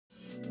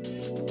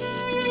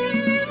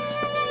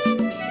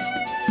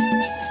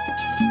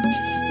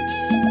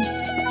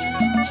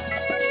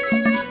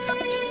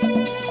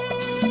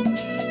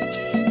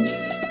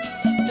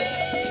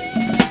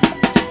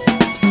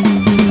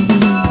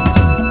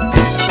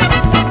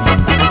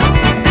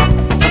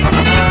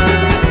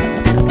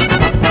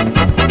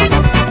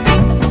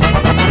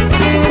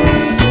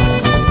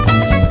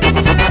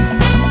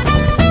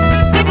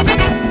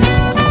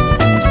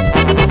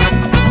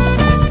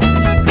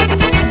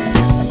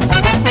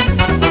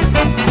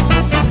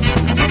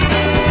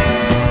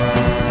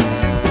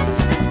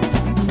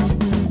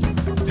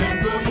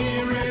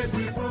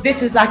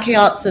This is Ake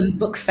Arts and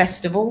Book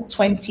Festival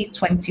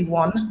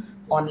 2021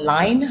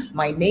 online.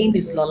 My name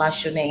is Lola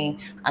Shune,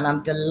 and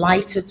I'm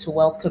delighted to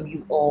welcome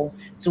you all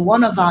to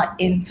one of our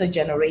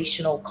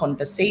intergenerational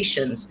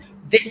conversations.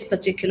 This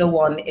particular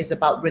one is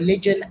about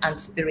religion and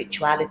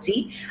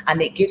spirituality,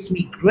 and it gives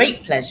me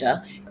great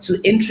pleasure to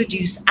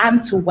introduce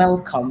and to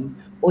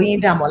welcome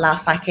Oyinda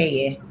Mola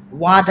Fakeye,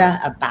 Wada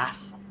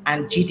Abbas,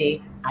 and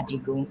Jide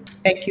Adigun.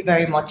 Thank you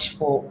very much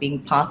for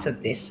being part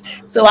of this.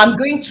 So I'm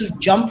going to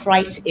jump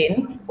right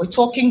in. We're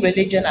talking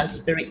religion and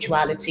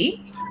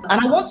spirituality,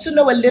 and I want to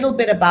know a little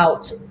bit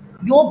about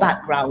your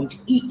background,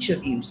 each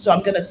of you. So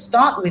I'm going to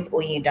start with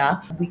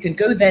Oyinda. We can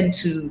go then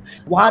to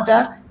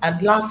Wada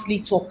and lastly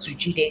talk to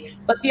Jide.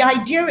 But the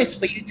idea is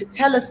for you to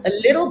tell us a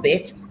little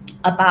bit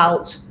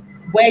about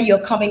where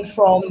you're coming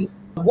from,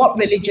 what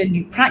religion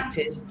you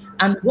practice,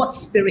 and what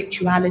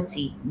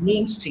spirituality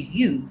means to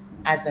you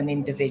as an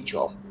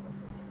individual.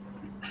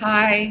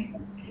 Hi.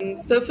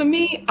 So for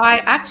me, I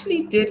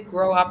actually did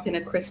grow up in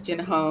a Christian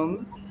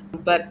home,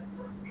 but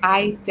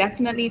I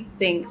definitely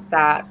think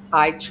that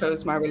I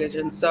chose my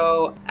religion.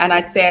 So, and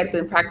I'd say I'd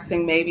been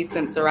practicing maybe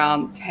since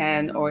around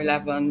 10 or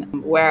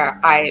 11, where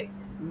I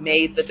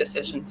made the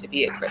decision to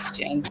be a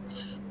Christian.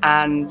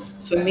 And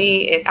for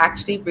me, it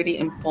actually really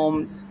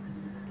informs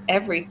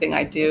everything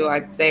I do.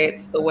 I'd say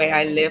it's the way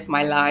I live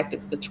my life.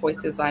 It's the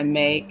choices I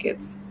make.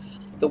 It's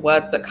the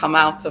words that come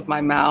out of my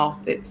mouth.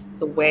 It's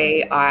the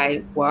way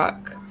I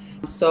work.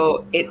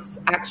 So it's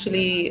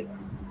actually,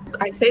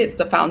 I say it's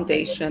the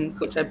foundation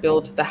which I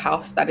build the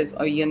house that is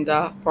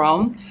Oyinda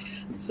from.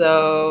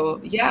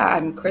 So yeah,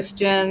 I'm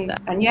Christian,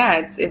 and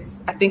yeah,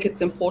 I think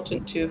it's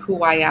important to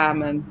who I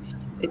am, and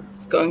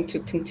it's going to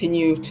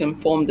continue to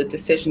inform the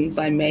decisions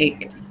I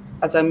make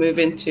as I move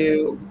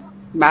into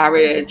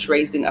marriage,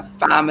 raising a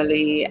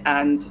family,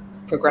 and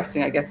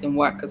progressing, I guess, in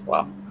work as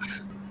well.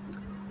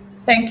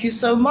 Thank you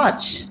so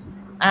much.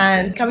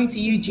 And coming to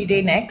you,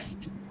 Jide,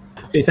 next.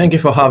 Hey, thank you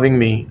for having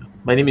me.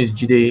 My name is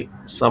Jide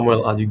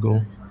Samuel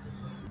Adigun.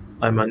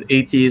 I'm an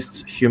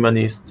atheist,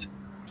 humanist,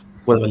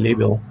 whatever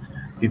label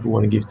people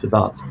want to give to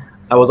that.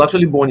 I was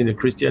actually born in a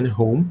Christian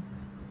home.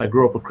 I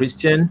grew up a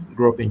Christian,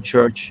 grew up in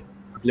church,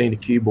 playing the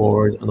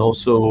keyboard, and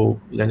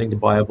also learning the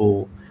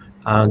Bible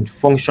and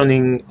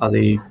functioning as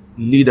a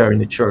leader in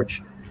the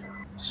church.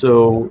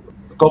 So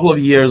a couple of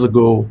years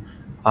ago,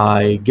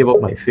 I gave up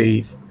my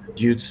faith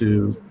due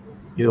to,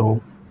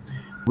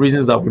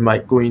 reasons that we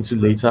might go into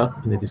later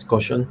in the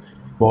discussion.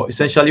 But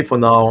essentially for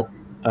now,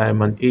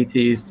 I'm an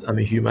atheist, I'm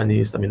a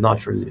humanist, I'm a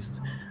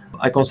naturalist.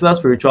 I consider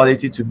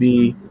spirituality to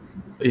be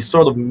a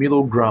sort of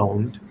middle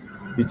ground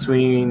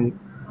between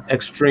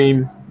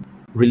extreme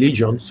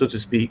religion, so to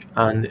speak,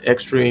 and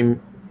extreme,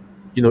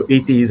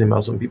 atheism,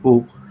 as some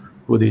people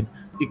put it.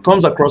 It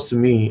comes across to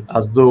me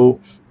as though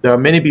there are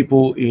many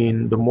people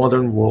in the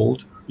modern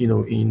world,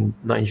 in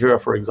Nigeria,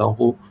 for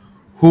example,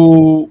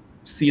 who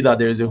see that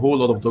there is a whole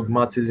lot of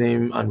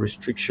dogmatism and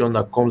restriction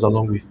that comes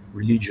along with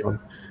religion,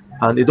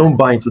 and they don't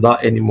buy into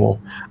that anymore.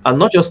 And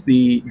not just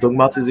the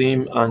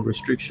dogmatism and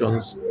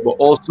restrictions, but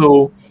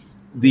also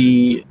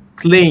the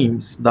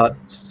claims that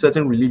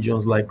certain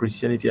religions like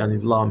Christianity and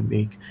Islam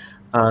make.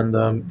 And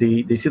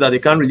they see that they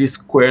can't really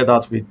square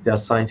that with their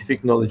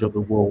scientific knowledge of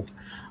the world.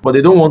 But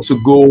they don't want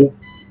to go,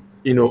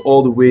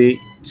 all the way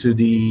to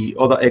the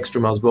other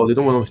extreme as well. They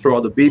don't want to throw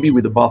out the baby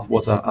with the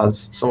bathwater,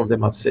 as some of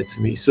them have said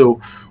to me. So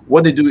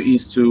what they do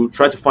is to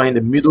try to find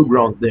a middle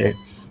ground there,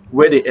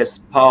 where they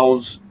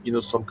espouse,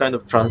 some kind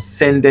of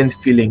transcendent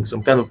feeling,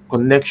 some kind of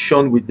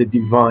connection with the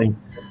divine,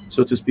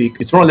 so to speak.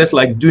 It's more or less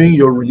like doing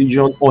your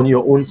religion on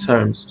your own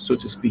terms, so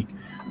to speak.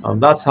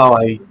 That's how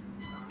I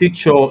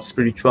picture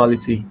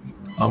spirituality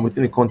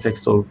within the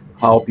context of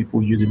how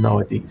people use it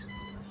nowadays.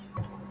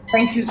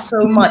 Thank you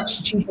so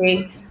much,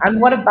 Jide. And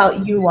what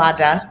about you,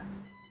 Wada?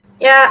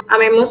 Yeah,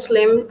 I'm a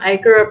Muslim. I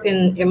grew up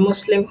in a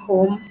Muslim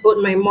home.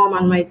 Both my mom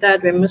and my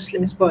dad were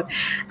Muslims, but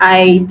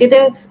I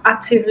didn't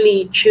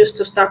actively choose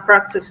to start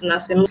practicing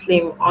as a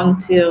Muslim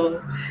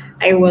until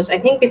I was, I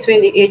think,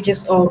 between the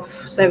ages of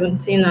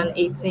 17 and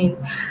 18.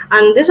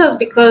 And this was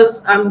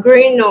because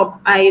growing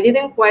up, I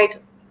didn't quite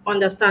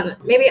understand,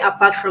 maybe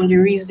apart from the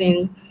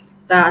reason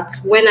that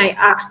when I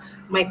asked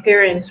my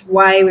parents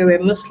why we were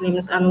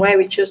Muslims and why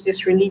we chose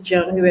this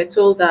religion, we were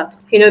told that,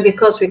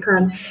 because we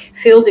can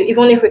feel,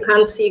 even if we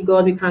can't see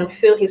God, we can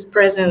feel his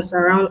presence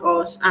around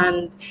us.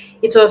 And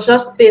it was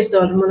just based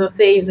on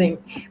monotheism.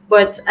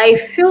 But I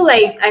feel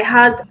like I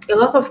had a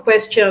lot of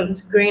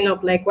questions growing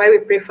up, like why we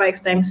pray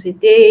 5 times a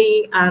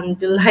day and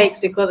the likes,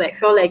 because I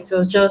felt like it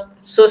was just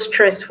so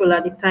stressful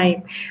at the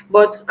time.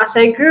 But as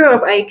I grew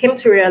up, I came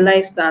to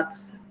realize that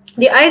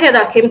the idea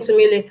that came to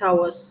me later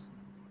was,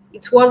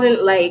 it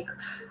wasn't like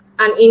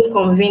an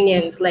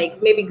inconvenience,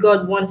 like maybe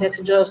God wanted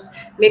to just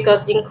make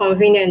us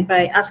inconvenient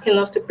by asking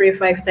us to pray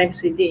 5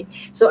 times a day.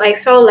 So I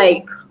felt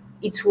like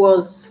it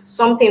was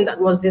something that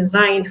was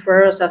designed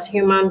for us as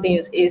human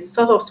beings, a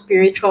sort of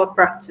spiritual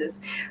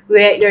practice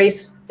where there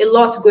is a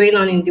lot going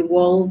on in the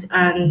world,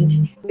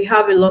 and we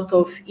have a lot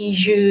of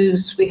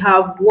issues. We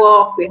have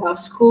work, we have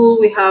school,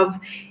 we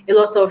have a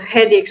lot of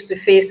headaches to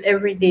face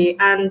every day.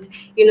 And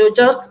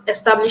just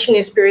establishing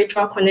a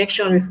spiritual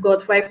connection with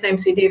God 5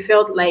 times a day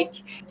felt like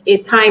a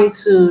time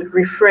to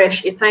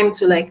refresh, a time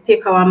to like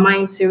take our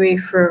minds away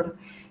from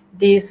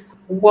this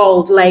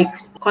world, like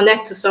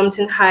connect to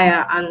something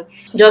higher and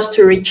just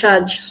to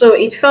recharge. So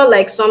it felt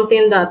like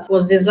something that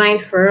was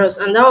designed for us.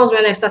 And that was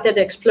when I started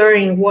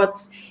exploring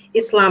what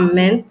Islam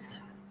meant.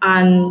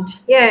 And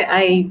yeah,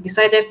 I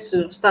decided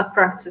to start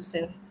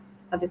practicing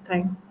at the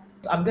time.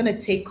 I'm going to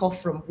take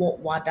off from what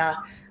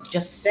Wada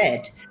just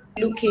said,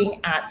 looking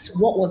at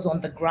what was on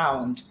the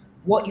ground,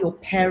 what your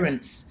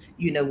parents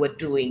were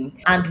doing,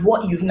 and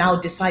what you've now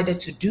decided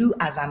to do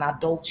as an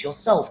adult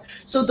yourself.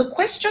 So the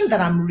question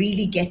that I'm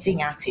really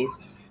getting at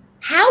is,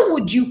 how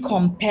would you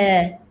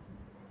compare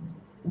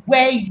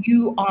where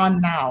you are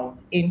now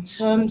in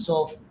terms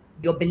of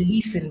your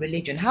belief in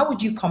religion? How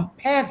would you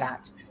compare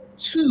that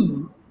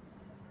to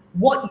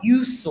what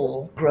you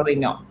saw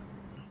growing up?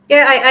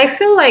 Yeah, I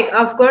feel like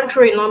I've gone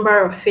through a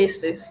number of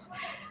phases,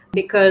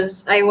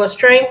 because I was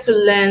trying to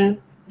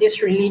learn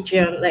this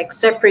religion like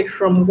separate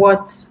from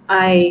what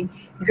I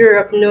grew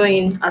up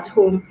knowing at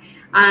home.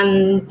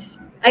 And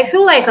I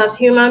feel like as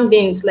human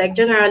beings, like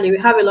generally, we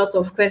have a lot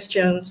of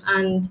questions,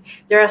 and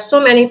there are so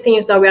many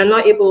things that we are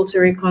not able to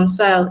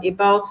reconcile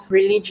about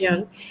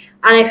religion.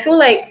 And I feel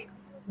like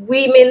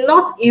we may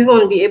not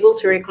even be able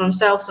to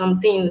reconcile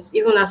some things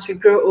even as we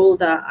grow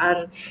older,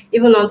 and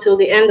even until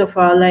the end of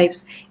our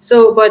lives.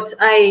 So but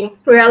I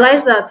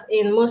realized that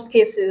in most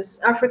cases,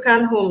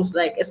 African homes,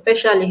 like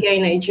especially here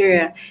in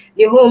Nigeria,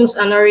 the homes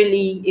are not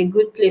really a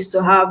good place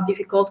to have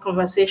difficult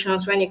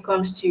conversations when it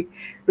comes to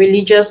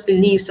religious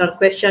beliefs and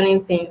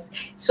questioning things.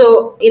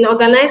 So in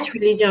organized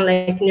religion,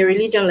 like in a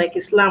religion like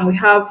Islam, we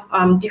have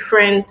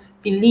different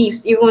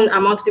beliefs even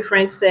amongst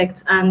different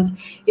sects. And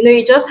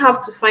you just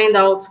have to find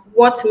out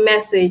what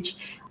message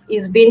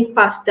is being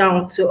passed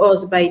down to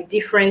us by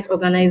different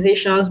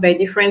organizations, by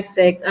different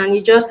sects. And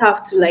you just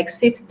have to like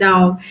sit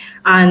down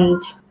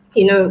and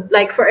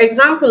like for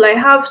example, I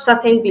have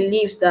certain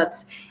beliefs that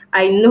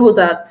I know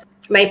that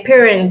my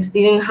parents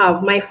didn't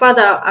have. My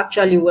father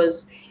actually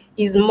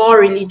is more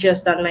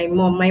religious than my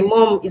mom. My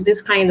mom is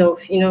this kind of,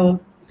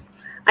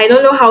 I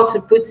don't know how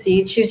to put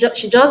it. She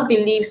just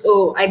believes,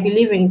 oh, I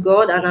believe in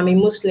God and I'm a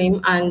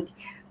Muslim, and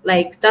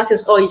like that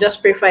is all. You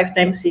just pray 5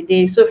 times a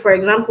day. So for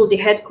example, the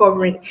head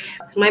covering,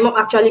 my mom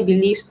actually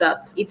believes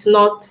that it's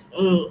not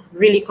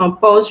really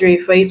compulsory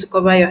for you to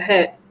cover your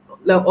head,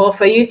 or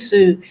for you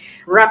to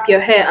wrap your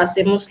hair as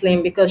a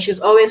Muslim, because she's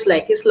always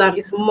like Islam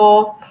is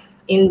more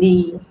in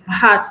the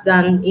heart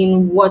than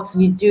in what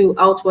you do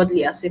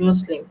outwardly as a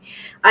Muslim.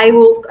 I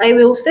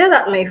will say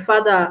that my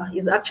father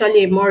is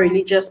actually a more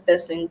religious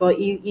person, but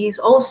he is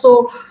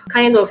also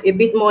kind of a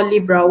bit more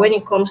liberal when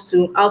it comes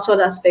to outward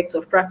aspects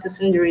of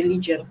practicing the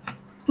religion.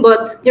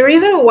 But the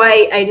reason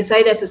why I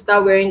decided to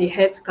start wearing the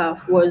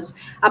headscarf was,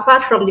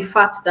 apart from the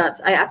fact that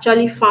I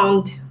actually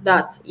found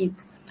that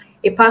it's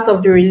a part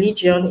of the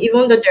religion,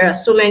 even though there are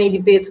so many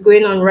debates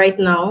going on right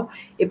now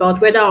about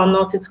whether or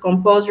not it's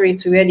compulsory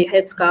to wear the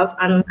headscarf.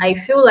 And I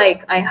feel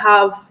like I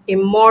have a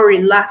more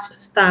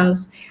relaxed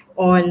stance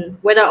on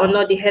whether or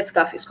not the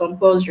headscarf is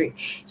compulsory.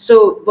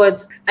 So,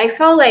 but I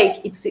felt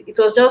like it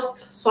was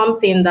just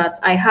something that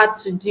I had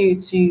to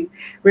do to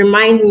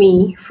remind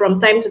me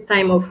from time to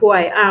time of who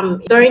I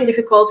am during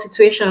difficult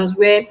situations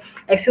where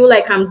I feel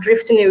like I'm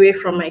drifting away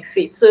from my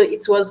faith. So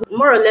it was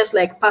more or less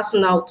like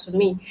personal to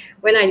me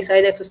when I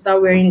decided to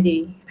start wearing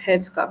the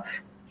headscarf.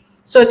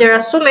 So there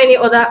are so many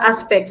other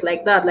aspects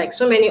like that, like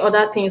so many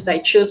other things I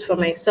chose for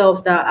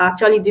myself that are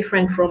actually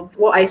different from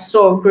what I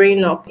saw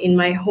growing up in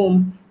my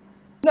home.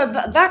 No,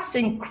 that's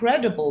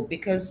incredible,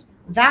 because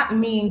that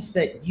means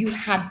that you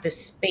had the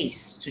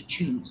space to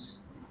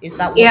choose. Is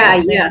that what Yeah,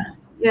 you're saying?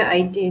 yeah,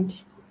 I did.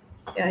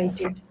 Yeah, I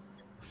did.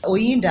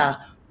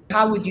 Oyinda,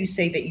 how would you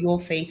say that your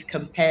faith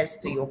compares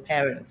to your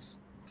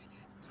parents?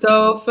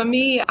 So for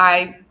me,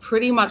 I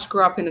pretty much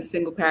grew up in a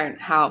single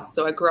parent house.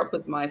 So I grew up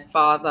with my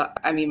father.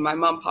 I mean, my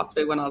mom passed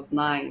away when I was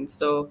 9.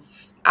 So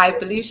I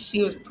believe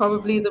she was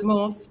probably the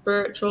more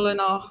spiritual in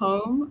our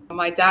home.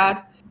 My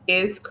dad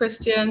is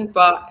Christian,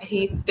 but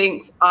he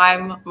thinks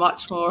I'm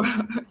much more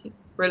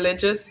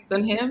religious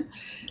than him,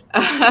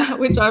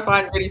 which I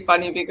find really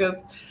funny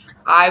because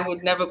I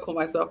would never call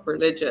myself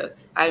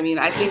religious. I mean,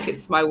 I think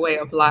it's my way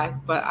of life,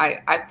 but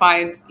I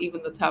find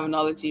even the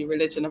terminology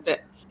religion a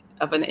bit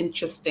of an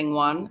interesting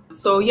one.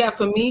 So yeah,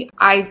 for me,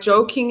 I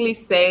jokingly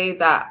say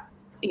that,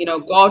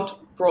 God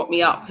brought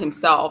me up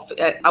himself.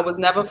 I was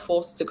never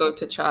forced to go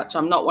to church.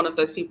 I'm not one of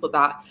those people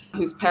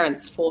whose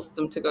parents forced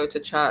them to go to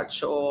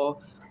church or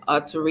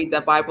to read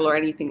their Bible or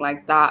anything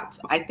like that.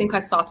 I think I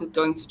started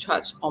going to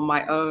church on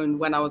my own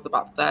when I was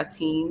about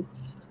 13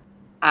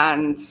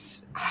 and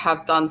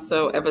have done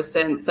so ever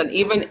since. And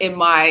even in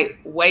my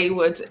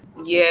wayward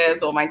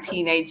years or my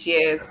teenage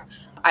years,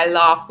 I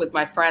laugh with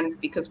my friends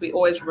because we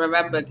always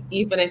remembered,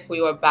 even if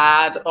we were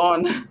bad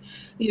on,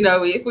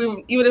 even if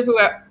we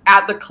were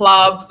at the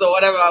clubs or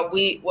whatever,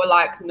 we were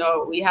like,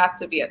 no, we had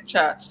to be at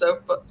church. So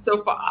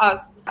for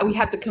us, we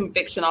had the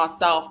conviction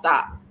ourselves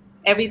that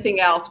everything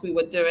else we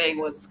were doing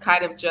was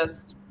kind of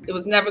just, it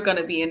was never going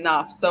to be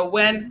enough. So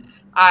when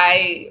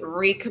I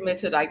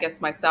recommitted, I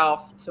guess,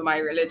 myself to my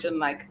religion,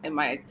 like in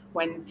my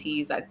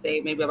 20s, I'd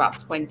say maybe about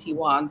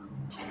 21,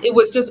 it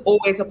was just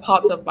always a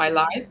part of my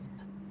life.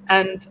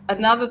 And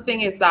another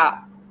thing is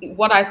that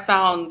what I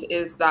found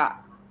is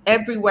that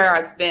everywhere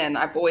I've been,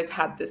 I've always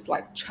had this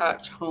like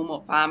church home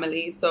or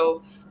family.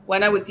 So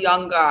when I was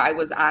younger, I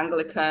was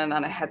Anglican,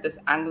 and I had this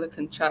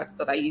Anglican church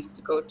that I used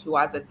to go to.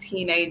 As a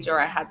teenager,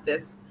 I had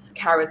this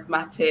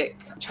charismatic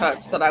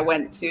church that I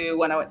went to.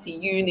 When I went to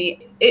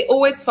uni, it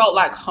always felt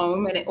like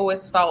home, and it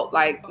always felt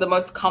like the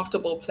most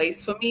comfortable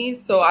place for me.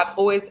 So I've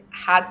always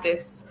had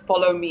this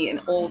follow me in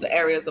all the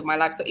areas of my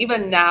life. So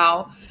even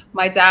now,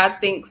 my dad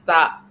thinks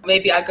that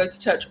maybe I go to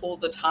church all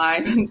the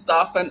time and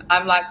stuff, and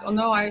I'm like, oh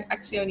no, I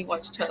actually only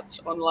watch church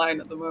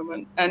online at the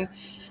moment. And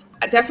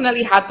I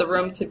definitely had the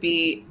room to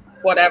be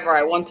whatever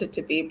I wanted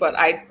to be, but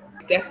I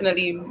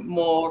definitely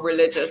more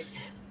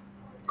religious,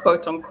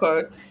 quote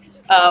unquote,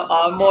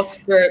 are more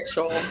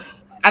spiritual.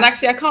 And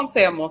actually, I can't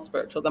say I'm more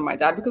spiritual than my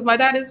dad, because my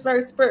dad is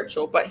very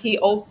spiritual, but he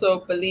also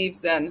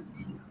believes in,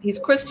 he's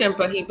Christian,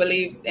 but he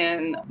believes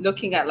in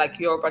looking at like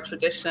Yoruba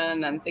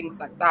tradition and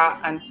things like that.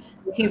 And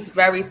he's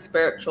very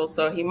spiritual.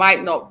 So he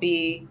might not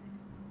be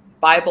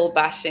Bible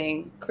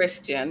bashing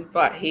Christian,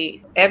 but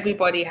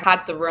everybody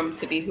had the room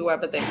to be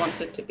whoever they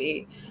wanted to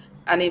be.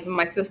 And even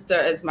my sister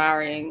is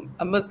marrying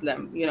a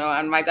Muslim,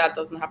 and my dad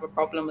doesn't have a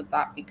problem with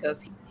that,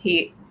 because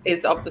he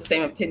is of the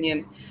same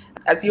opinion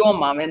as your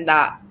mom, in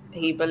that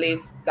he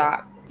believes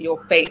that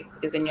your faith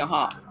is in your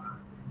heart.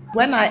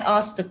 When I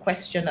asked the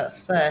question at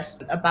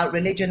first about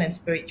religion and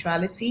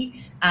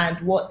spirituality and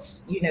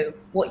what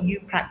you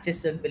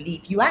practice and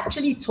believe, you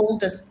actually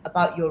told us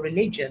about your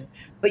religion,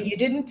 but you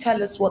didn't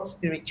tell us what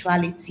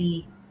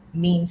spirituality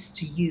means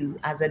to you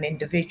as an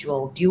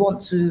individual. Do you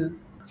want to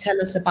tell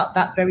us about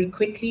that very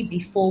quickly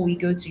before we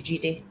go to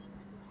Jide?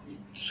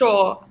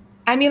 Sure.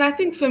 I mean, I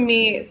think for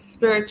me,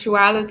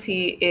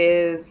 spirituality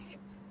is,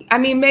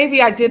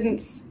 maybe I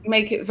didn't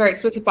make it very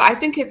explicit, but I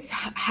think it's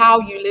how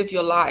you live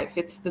your life.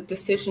 It's the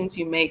decisions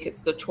you make,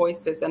 it's the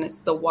choices, and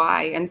it's the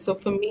why. And so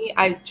for me,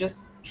 I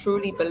just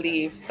truly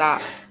believe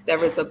that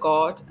there is a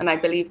God, and I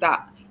believe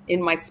that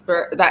in my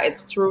spirit, that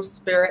it's through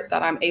spirit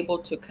that I'm able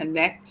to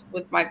connect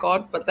with my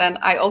God. But then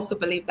I also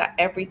believe that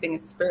everything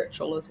is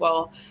spiritual as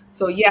well.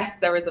 So yes,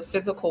 there is a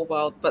physical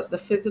world, but the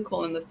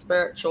physical and the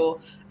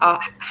spiritual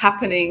are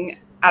happening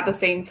at the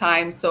same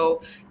time.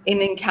 So in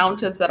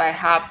encounters that I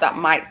have that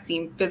might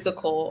seem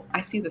physical,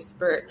 I see the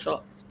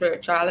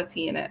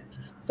spirituality in it.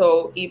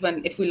 So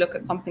even if we look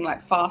at something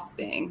like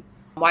fasting,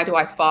 why do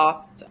I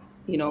fast?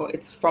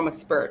 It's from a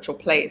spiritual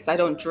place. I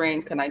don't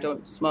drink and I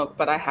don't smoke,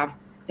 but I have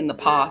in the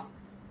past.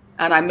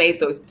 And I made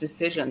those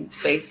decisions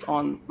based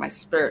on my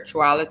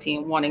spirituality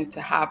and wanting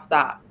to have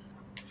that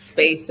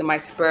space in my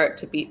spirit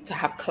to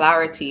have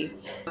clarity.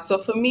 So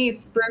for me,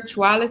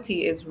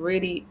 spirituality is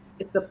really,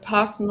 it's a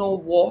personal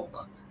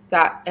walk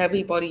that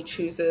everybody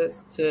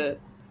chooses to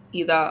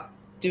either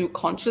do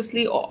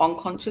consciously or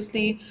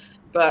unconsciously.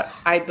 But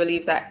I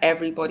believe that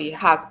everybody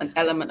has an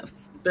element of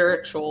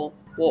spiritual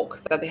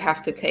walk that they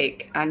have to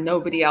take, and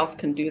nobody else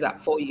can do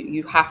that for you.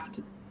 You have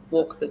to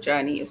walk the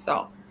journey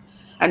yourself.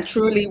 And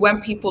truly,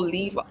 when people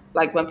leave,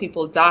 like when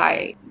people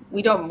die,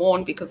 we don't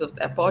mourn because of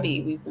their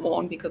body, we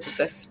mourn because of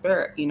their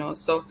spirit,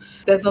 So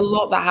there's a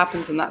lot that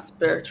happens in that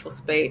spiritual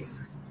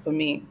space for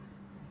me.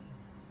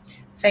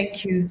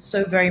 Thank you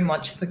so very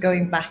much for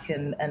going back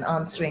and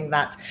answering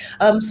that.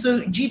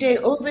 So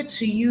Jide, over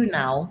to you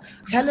now.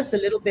 Tell us a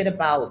little bit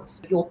about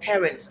your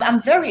parents.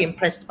 I'm very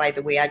impressed, by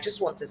the way. I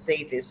just want to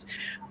say this,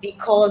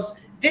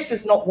 because this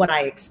is not what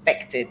I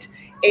expected.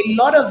 A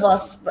lot of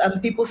us,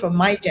 people from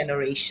my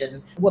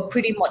generation, were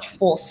pretty much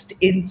forced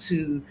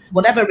into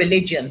whatever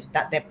religion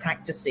that they're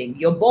practicing.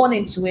 You're born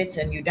into it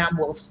and you damn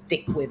well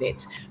stick with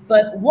it.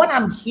 But what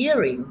I'm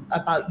hearing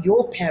about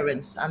your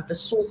parents and the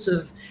sort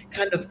of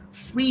kind of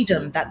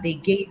freedom that they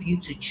gave you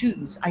to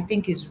choose, I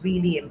think is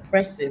really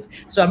impressive.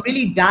 So I'm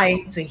really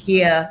dying to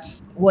hear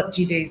what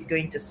Jide is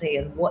going to say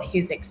and what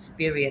his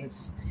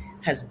experience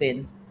has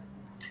been.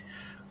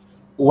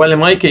 Well, in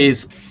my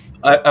case,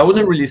 I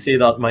wouldn't really say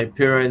that my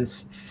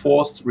parents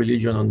forced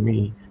religion on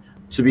me.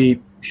 To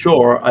be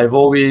sure, I've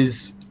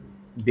always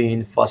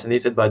been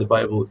fascinated by the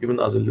Bible, even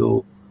as a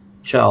little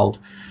child.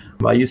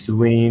 I used to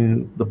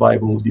win the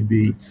Bible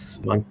debates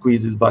and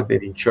quizzes back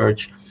then in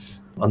church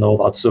and all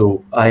that.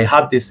 So I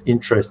had this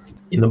interest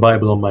in the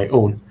Bible on my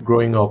own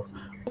growing up.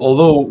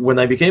 Although when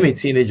I became a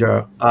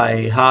teenager,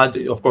 I had,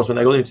 of course, when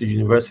I got into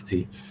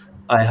university,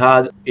 I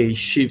had a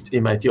shift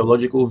in my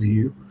theological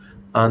view,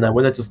 and I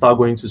wanted to start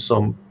going to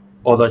some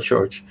other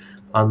church,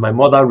 and my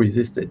mother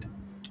resisted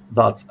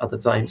that at the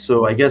time.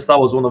 So I guess that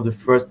was one of the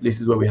first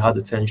places where we had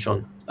a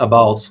tension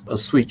about a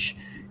switch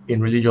in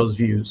religious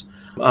views.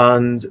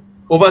 And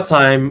over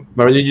time,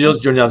 my religious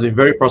journey has been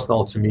very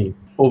personal to me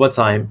over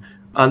time.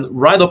 And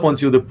right up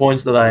until the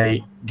point that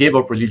I gave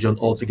up religion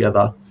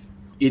altogether,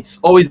 it's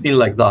always been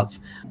like that.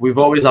 We've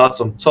always had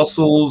some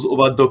tussles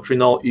over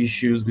doctrinal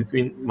issues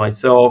between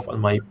myself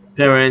and my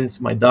parents,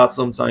 my dad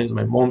sometimes,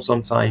 my mom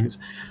sometimes.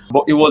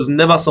 But it was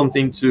never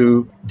something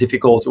too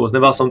difficult. It was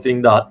never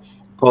something that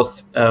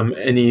caused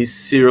any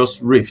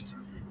serious rift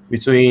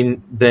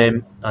between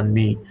them and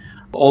me.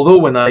 Although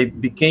when I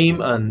became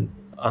an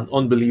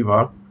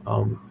unbeliever,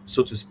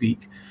 so to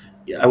speak,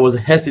 I was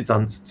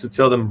hesitant to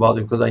tell them about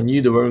it because I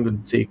knew they weren't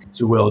going to take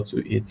too well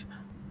to it.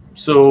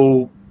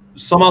 So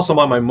somehow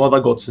my mother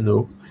got to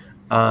know,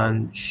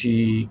 and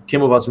she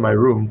came over to my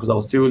room because I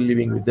was still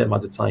living with them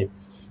at the time,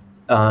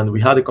 and we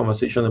had a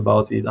conversation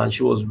about it, and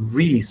she was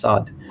really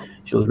sad.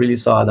 She was really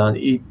sad, and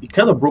it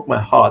kind of broke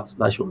my heart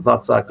that she was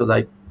that sad because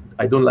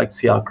I don't like to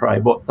see her cry,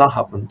 but that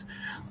happened.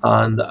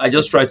 And I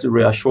just tried to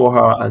reassure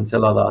her and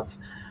tell her that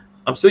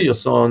I'm still your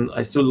son,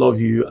 I still love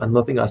you, and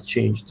nothing has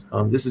changed.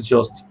 This is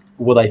just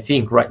what I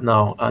think right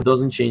now, and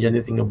doesn't change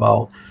anything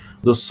about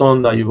the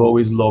son that you've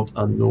always loved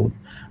and known.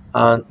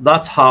 And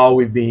that's how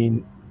we've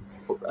been.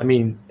 I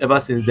mean, ever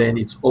since then,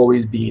 it's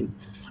always been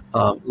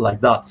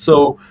like that.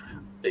 So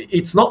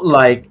it's not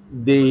like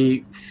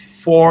they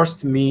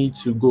forced me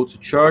to go to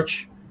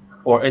church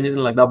or anything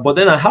like that. But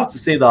then I have to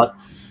say that,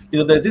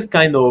 there's this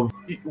kind of,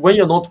 when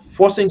you're not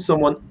forcing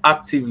someone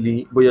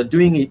actively, but you're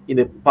doing it in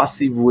a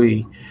passive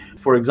way.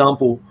 For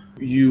example,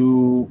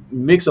 you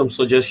make some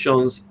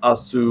suggestions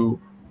as to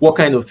what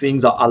kind of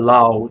things are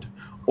allowed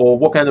or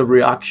what kind of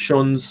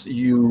reactions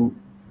you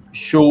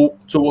show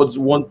towards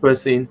one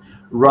person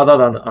rather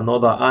than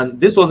another. And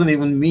this wasn't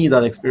even me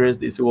that experienced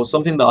this. It was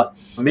something that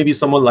maybe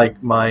someone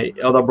like my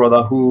elder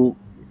brother who,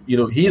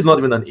 he's not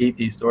even an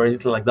atheist or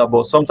anything like that,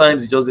 but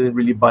sometimes he just didn't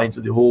really buy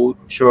into the whole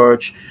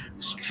church,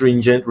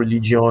 stringent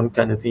religion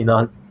kind of thing.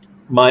 And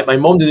my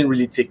mom didn't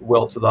really take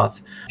well to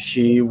that.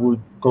 She would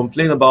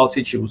complain about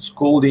it. She would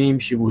scold him.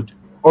 She would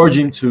urge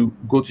him to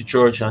go to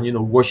church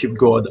and worship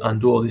God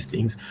and do all these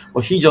things,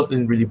 but he just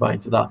didn't really buy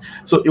into that.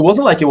 So it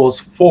wasn't like it was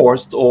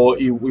forced, or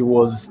it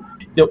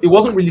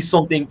wasn't really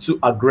something too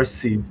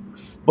aggressive,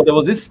 but there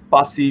was this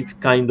passive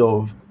kind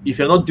of, if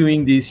you're not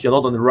doing this, you're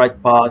not on the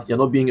right path, you're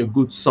not being a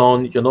good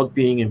son, you're not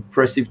being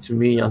impressive to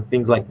me, and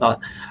things like that.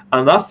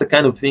 And that's the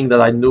kind of thing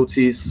that I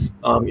notice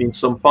in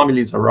some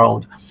families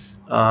around.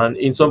 And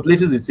in some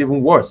places it's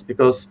even worse,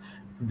 because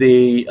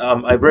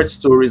I've read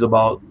stories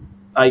about,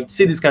 I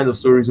see these kind of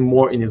stories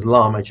more in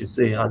Islam, I should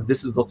say, and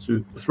this is not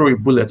to throw a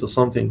bullet or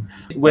something.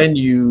 When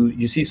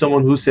you see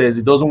someone who says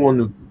he doesn't want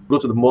to go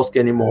to the mosque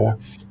anymore,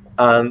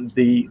 and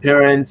the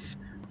parents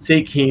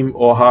take him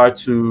or her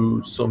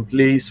to some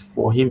place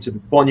for him to be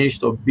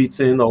punished or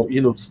beaten,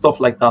 or stuff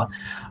like that.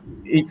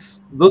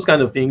 It's those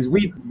kind of things.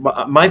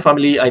 My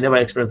family, I never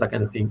experienced that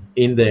kind of thing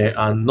in there,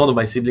 and none of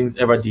my siblings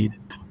ever did.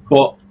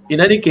 But in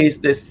any case,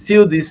 there's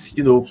still this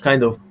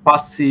kind of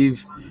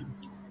passive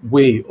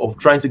way of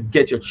trying to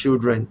get your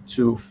children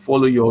to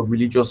follow your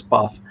religious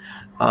path,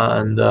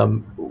 and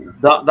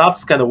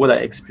that's kind of what I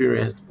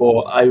experienced.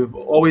 But I've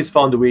always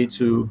found a way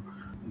to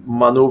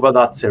maneuver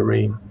that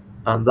terrain,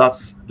 and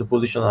that's the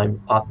position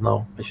I'm at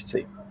now, I should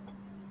say.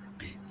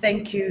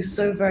 Thank you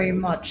so very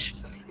much.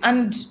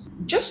 And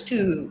just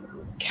to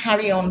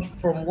carry on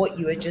from what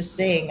you were just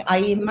saying, I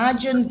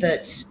imagine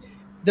that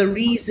the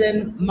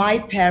reason my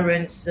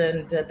parents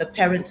and the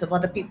parents of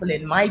other people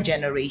in my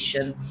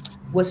generation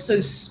were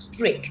so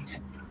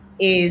strict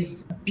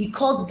is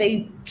because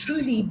they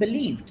truly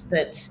believed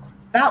that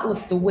that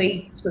was the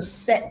way to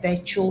set their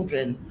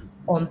children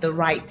on the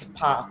right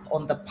path,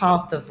 on the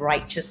path of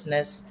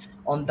righteousness,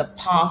 on the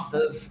path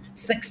of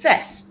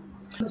success.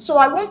 So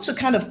I want to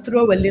kind of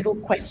throw a little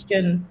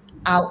question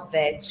out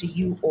there to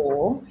you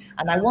all,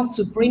 and I want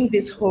to bring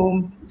this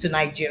home to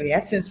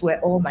Nigeria, since we're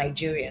all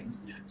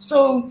Nigerians.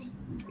 So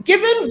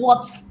given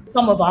what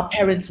some of our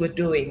parents were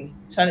doing,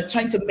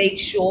 trying to make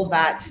sure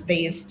that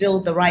they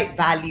instilled the right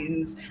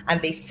values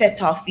and they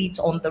set our feet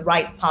on the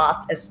right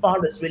path as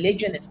far as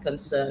religion is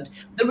concerned,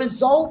 the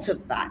result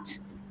of that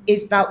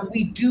is that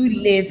we do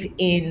live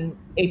in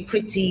a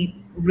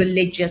pretty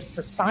religious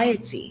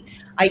society.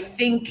 I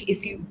think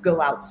if you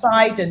go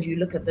outside and you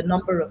look at the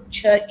number of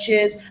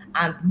churches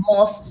and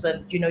mosques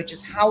and,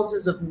 just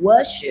houses of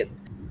worship,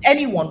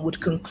 anyone would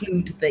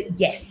conclude that,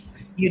 yes,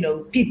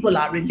 people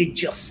are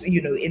religious,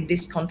 in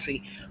this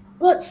country.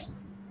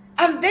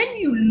 And then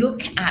you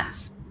look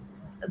at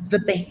the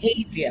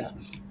behavior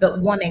that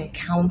one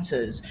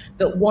encounters,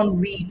 that one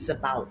reads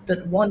about,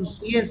 that one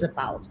hears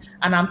about.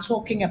 And I'm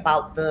talking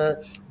about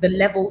the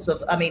levels of,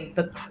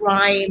 the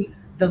crime,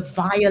 the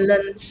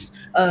violence,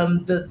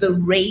 the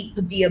rape,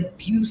 the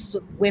abuse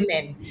of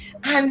women.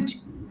 And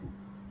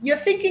you're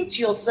thinking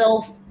to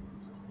yourself,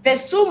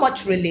 there's so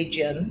much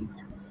religion,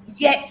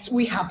 yet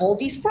we have all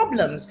these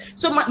problems.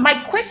 So my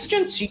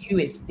question to you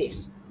is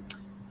this: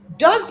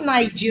 does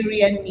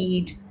Nigeria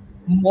need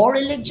more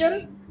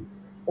religion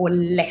or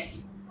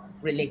less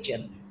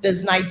religion?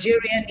 Does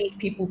Nigeria need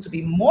people to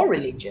be more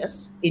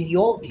religious, in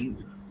your view,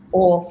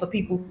 or for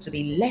people to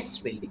be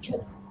less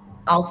religious?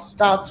 I'll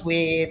start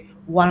with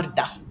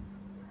Warda.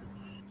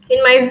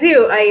 In my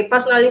view, I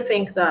personally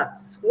think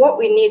that what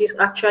we need is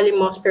actually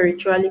more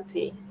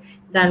spirituality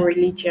than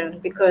religion,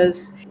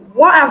 because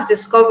what I've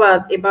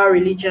discovered about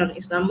religion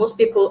is that most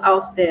people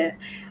out there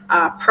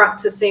are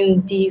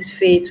practicing these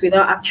faiths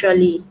without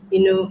actually,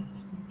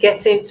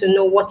 getting to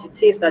know what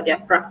it is that they're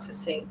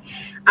practicing.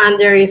 And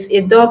there is a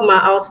dogma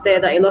out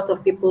there that a lot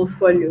of people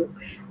follow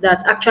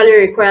that actually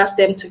requires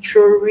them to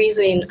throw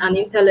reason and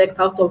intellect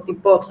out of the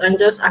box and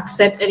just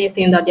accept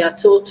anything that they are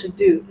told to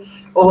do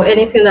or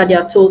anything that they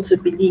are told to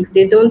believe.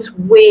 They don't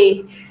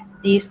weigh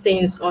these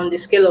things on the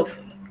scale of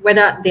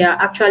whether they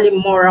are actually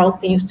moral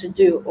things to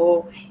do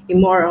or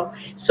immoral.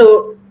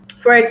 So,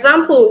 for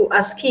example,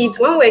 as kids,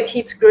 when we were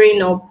kids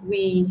growing up,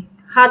 we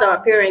had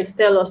our parents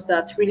tell us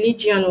that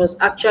religion was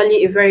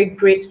actually a very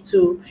great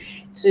tool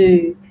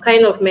to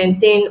kind of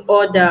maintain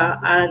order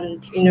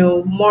and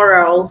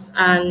morals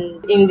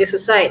and in the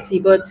society.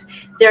 But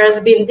there has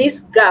been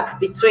this gap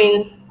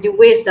between the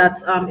ways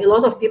that a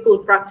lot of people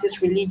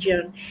practice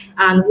religion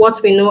and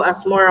what we know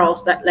as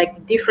morals, that like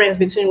the difference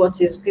between what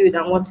is good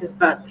and what is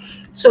bad.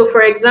 So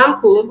for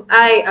example,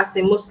 I as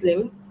a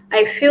Muslim,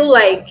 I feel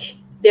like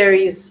there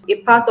is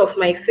a part of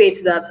my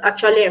faith that's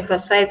actually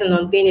emphasizing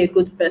on being a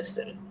good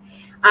person.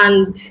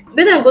 And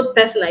being a good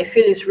person, I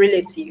feel, is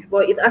relative,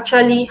 but it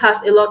actually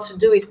has a lot to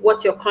do with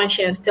what your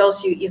conscience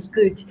tells you is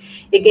good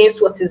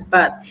against what is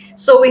bad.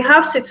 So we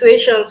have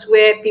situations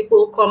where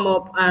people come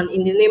up and,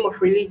 in the name of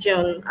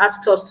religion,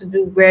 ask us to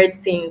do weird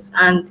things.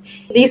 And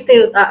these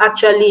things are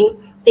actually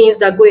things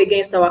that go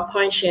against our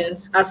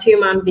conscience as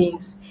human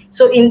beings.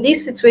 So in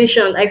this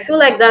situation, I feel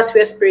like that's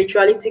where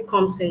spirituality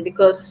comes in,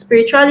 because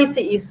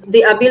spirituality is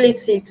the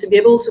ability to be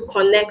able to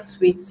connect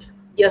with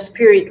your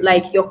spirit,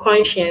 like your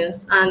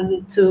conscience,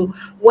 and to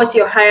what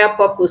your higher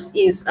purpose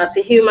is as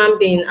a human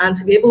being, and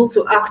to be able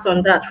to act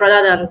on that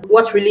rather than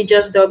what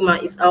religious dogma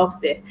is out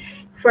there.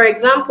 For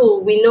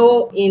example, we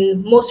know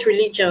in most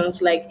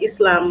religions like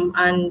Islam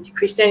and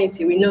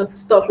Christianity, we know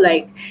stuff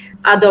like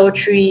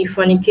adultery,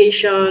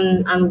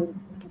 fornication, and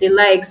the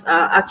likes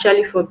are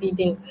actually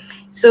forbidden.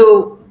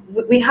 So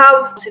we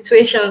have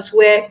situations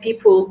where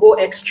people go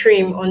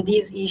extreme on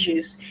these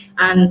issues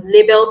and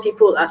label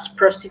people as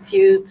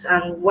prostitutes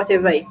and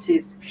whatever it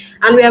is.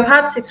 And we have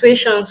had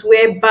situations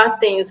where bad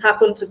things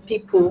happen to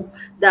people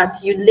that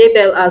you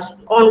label as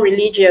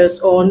unreligious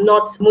or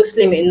not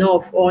Muslim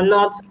enough or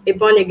not a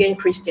born-again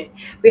Christian.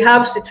 We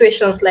have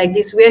situations like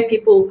this where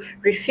people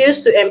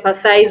refuse to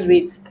empathize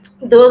with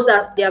those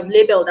that they have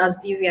labeled as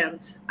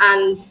deviant.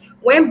 And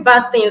when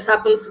bad things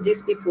happen to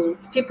these people,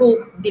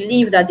 people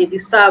believe that they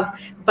deserve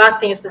bad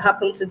things to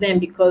happen to them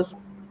because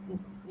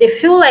they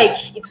feel like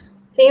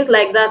things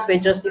like that were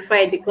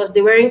justified because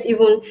they weren't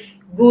even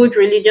good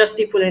religious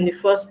people in the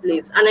first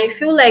place. And I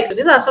feel like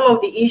these are some of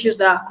the issues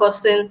that are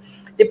causing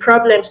the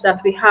problems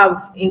that we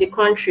have in the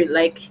country,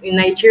 like in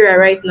Nigeria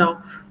right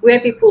now, where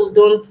people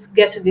don't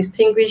get to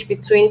distinguish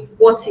between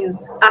what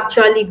is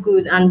actually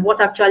good and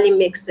what actually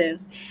makes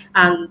sense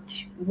and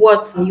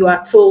what you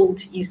are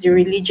told is the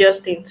religious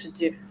thing to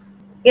do.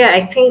 Yeah,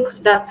 I think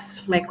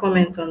that's my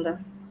comment on that.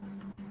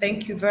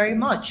 Thank you very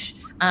much.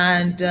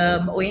 And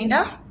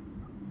Oyinda?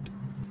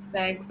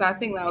 Thanks. I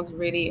think that was a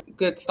really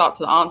good start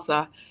to the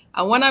answer.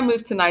 And when I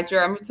moved to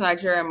Nigeria, I moved to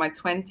Nigeria in my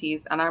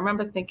 20s. And I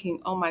remember thinking,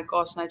 oh my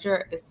gosh,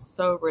 Nigeria is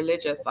so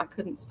religious. I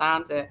couldn't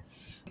stand it.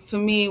 For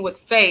me, with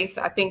faith,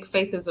 I think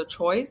faith is a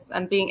choice,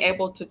 and being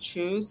able to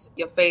choose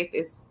your faith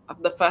is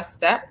the first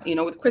step.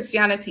 With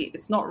Christianity,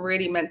 it's not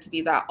really meant to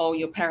be that, oh,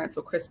 your parents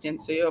were Christian,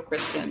 so you're a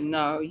Christian.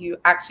 No, you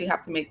actually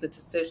have to make the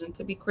decision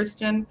to be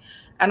Christian.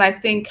 And I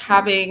think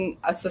having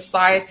a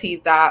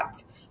society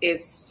that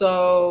is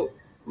so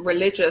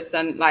religious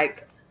and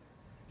like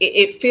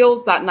it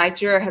feels that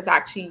Nigeria has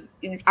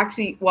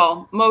actually,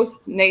 well,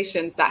 most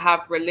nations that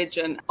have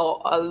religion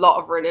or a lot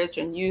of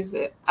religion use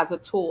it as a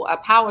tool, a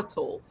power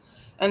tool.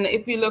 And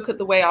if you look at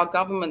the way our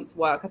governments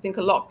work, I think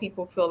a lot of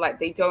people feel like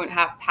they don't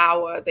have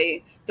power,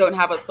 they don't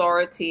have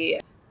authority.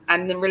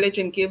 And then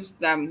religion gives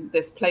them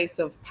this place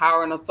of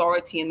power and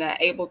authority, and they're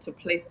able to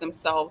place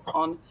themselves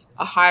on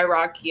a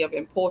hierarchy of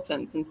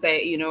importance and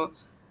say,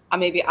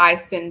 maybe I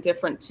sin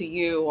different to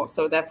you, or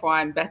so therefore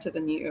I'm better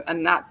than you.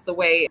 And that's the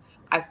way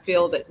I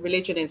feel that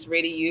religion is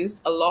really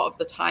used a lot of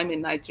the time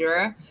in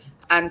Nigeria.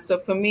 And so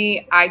for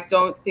me, I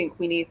don't think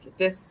we need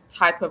this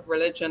type of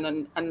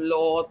religion and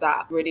law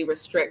that really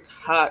restrict,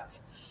 hurt,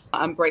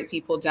 and break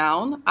people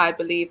down. I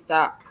believe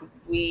that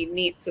we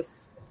need to,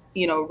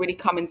 really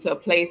come into a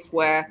place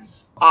where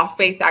our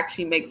faith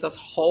actually makes us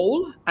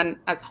whole. And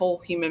as whole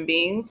human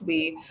beings,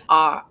 we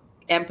are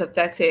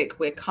empathetic,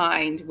 we're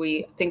kind,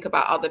 we think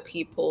about other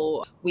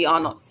people, we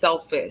are not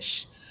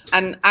selfish.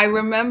 And I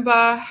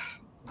remember,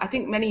 I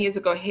think many years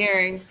ago,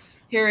 hearing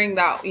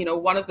that,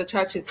 one of the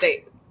churches,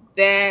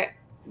 their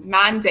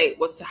mandate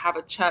was to have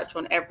a church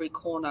on every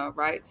corner,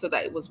 right? So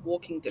that it was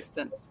walking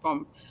distance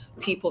from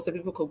people, so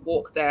people could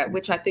walk there,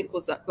 which I think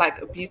was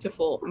like a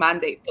beautiful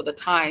mandate for the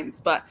times.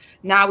 But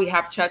now we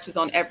have churches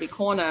on every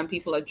corner and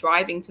people are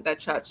driving to their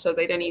church, so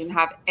they don't even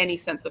have any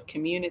sense of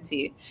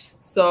community.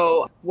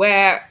 So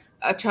where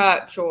a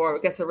church, or I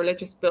guess a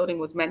religious building,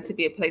 was meant to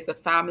be a place of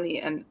family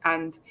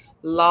and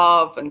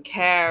love and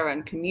care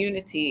and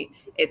community,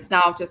 it's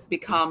now just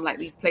become like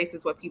these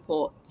places where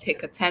people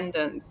take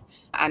attendance,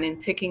 and in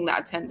ticking that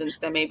attendance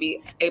they may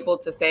be able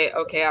to say,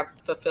 okay, I've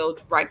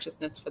fulfilled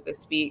righteousness for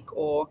this week,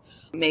 or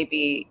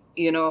maybe,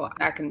 you know,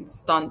 I can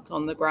stunt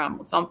on the gram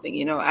or something,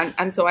 you know.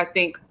 And so I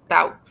think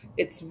that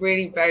it's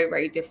really very,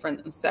 very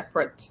different and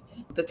separate,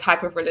 the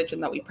type of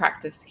religion that we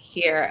practice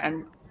here,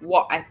 and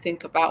what I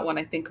think about when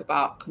I think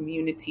about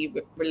community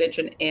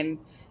religion in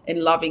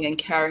loving and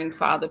caring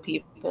for other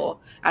people.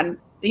 And,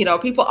 you know,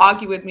 people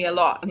argue with me a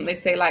lot, and they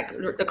say, like,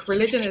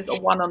 religion is a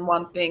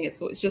one-on-one thing.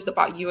 It's just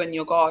about you and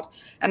your God.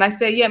 And I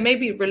say, yeah,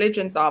 maybe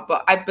religions are,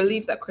 but I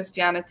believe that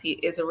Christianity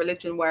is a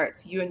religion where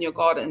it's you and your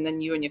God, and then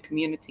you and your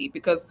community.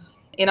 Because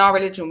in our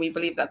religion, we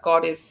believe that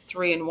God is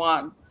 3 in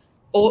 1.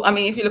 I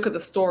mean, if you look at the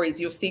stories,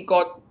 you'll see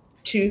God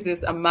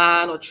chooses a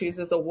man or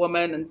chooses a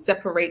woman and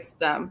separates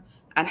them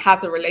and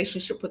has a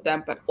relationship with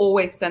them, but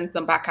always sends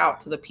them back out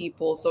to the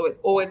people. So it's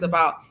always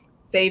about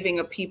saving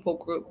a people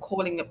group,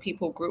 calling a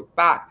people group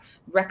back,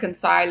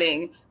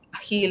 reconciling,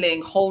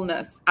 healing,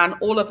 wholeness, and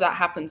all of that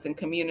happens in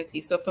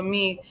community. So for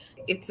me,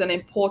 it's an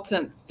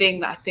important thing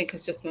that I think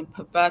has just been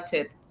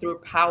perverted through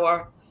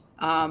power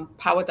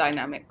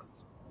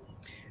dynamics.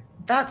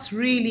 That's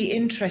really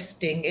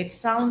interesting. It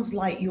sounds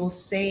like you're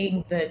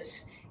saying that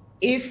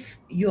if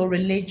your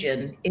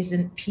religion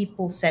isn't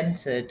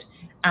people-centered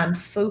and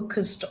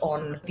focused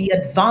on the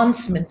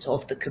advancement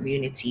of the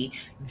community,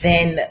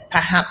 then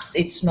perhaps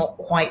it's not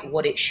quite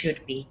what it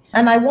should be.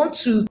 And I want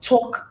to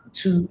talk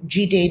to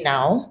Jide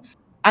now.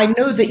 I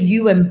know that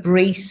you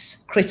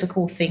embrace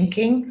critical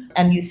thinking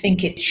and you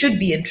think it should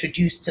be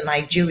introduced to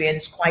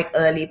Nigerians quite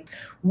early.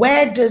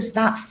 Where does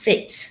that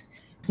fit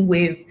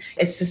with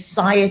a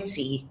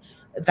society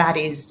that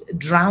is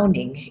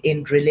drowning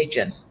in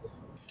religion?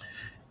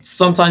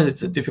 Sometimes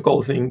it's a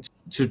difficult thing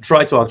to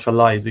try to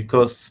actualize,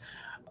 because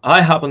I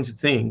happen to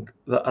think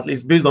that, at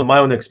least based on my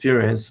own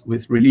experience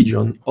with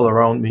religion all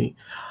around me,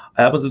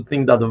 I happen to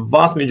think that the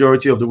vast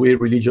majority of the way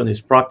religion is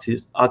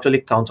practiced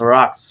actually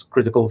counteracts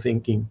critical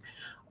thinking.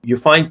 You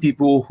find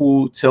people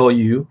who tell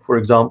you, for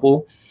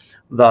example,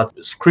 that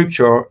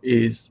scripture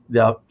is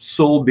their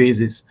sole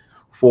basis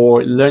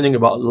for learning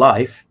about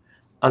life,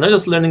 and not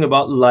just learning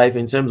about life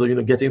in terms of, you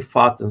know, getting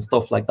facts and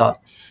stuff like that,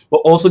 but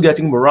also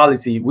getting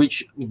morality,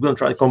 which we're going to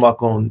try to come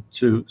back on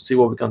to see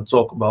what we can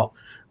talk about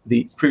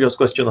the previous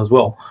question as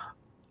well.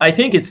 I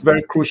think it's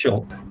very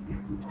crucial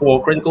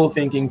for critical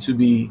thinking to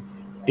be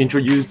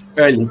introduced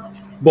early,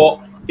 but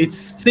it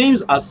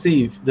seems as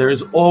if there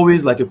is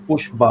always like a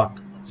pushback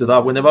to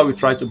that whenever we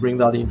try to bring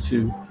that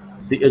into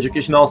the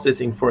educational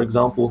setting, for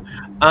example.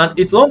 And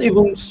it's not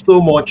even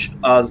so much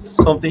as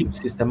something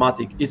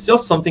systematic. It's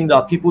just something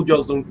that people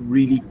just don't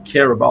really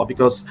care about,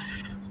 because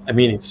I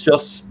mean, it's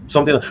just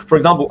something that, for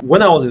example,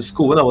 when I was in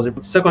school, when I was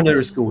in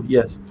secondary school,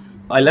 yes,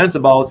 I learned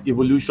about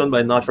evolution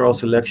by natural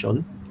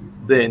selection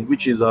then,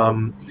 which is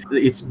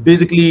it's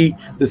basically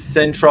the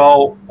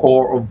central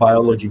core of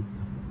biology.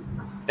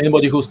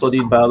 Anybody who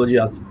studied biology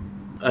at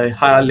a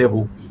higher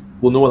level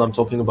will know what I'm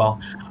talking about.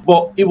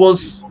 But it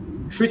was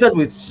treated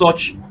with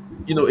such,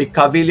 you know, a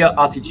cavalier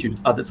attitude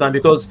at the time,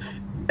 because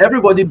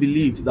everybody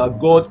believed that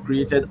God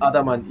created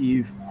Adam and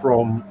Eve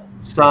from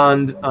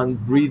sand and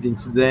breathed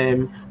into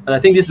them. And I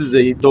think this is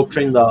a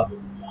doctrine that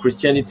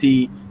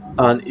Christianity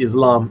and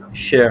Islam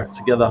share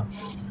together.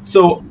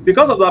 So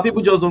because of that,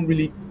 people just don't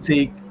really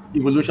take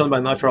evolution by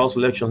natural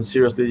selection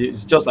seriously.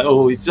 It's just like,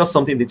 oh, it's just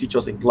something they teach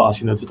us in class,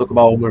 you know, to talk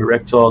about Homo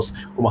erectus,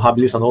 Homo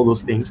habilis, and all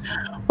those things.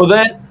 But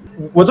then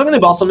we're talking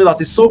about something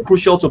that is so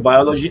crucial to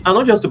biology, and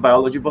not just to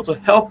biology, but to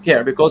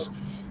healthcare. Because,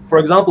 for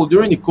example,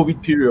 during the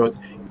COVID period,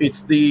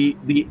 it's the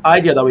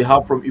idea that we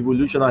have from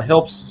evolution that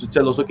helps to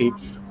tell us, okay,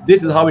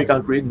 this is how we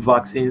can create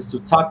vaccines to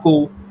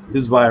tackle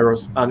this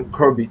virus and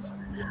curb it.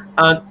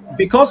 And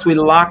because we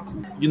lack,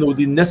 you know,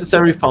 the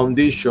necessary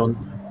foundation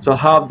to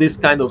have this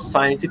kind of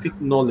scientific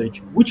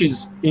knowledge, which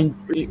is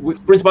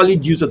principally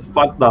due to the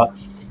fact that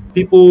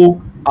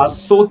people are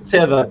so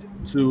tethered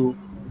to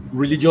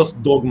religious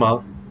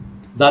dogma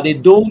that they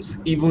don't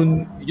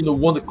even, you know,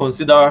 want to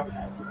consider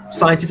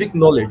scientific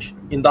knowledge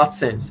in that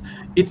sense.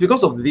 It's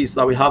because of this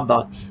that we have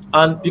that.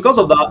 And because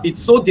of that,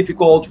 it's so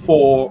difficult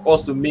for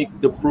us to make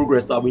the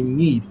progress that we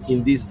need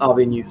in these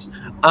avenues.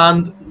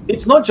 And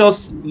it's not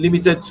just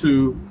limited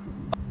to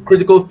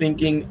critical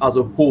thinking as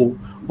a whole,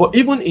 but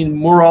even in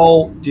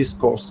moral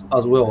discourse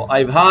as well.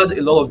 I've had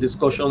a lot of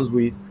discussions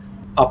with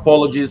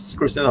apologists,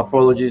 Christian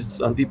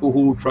apologists, and people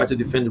who try to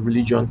defend the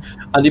religion.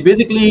 And they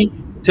basically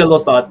tell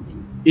us that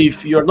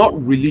if you're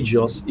not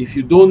religious, if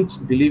you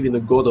don't believe in a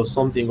God or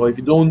something, or if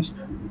you don't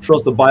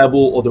trust the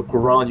Bible or the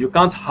Quran, you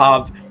can't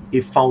have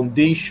a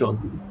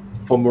foundation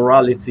for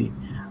morality.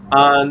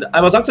 And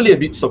I was actually a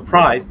bit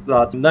surprised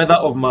that neither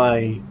of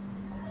my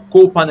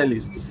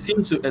co-panelists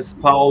seem to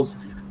espouse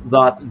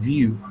that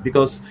view,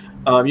 because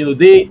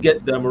they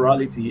get their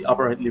morality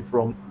apparently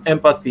from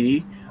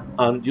empathy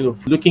and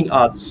looking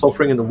at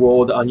suffering in the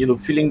world and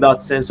feeling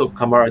that sense of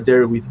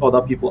camaraderie with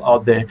other people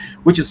out there,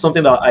 which is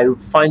something that I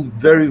find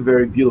very,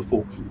 very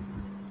beautiful.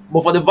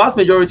 But for the vast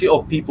majority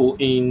of people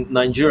in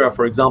Nigeria,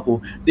 for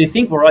example, they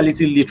think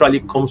morality literally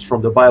comes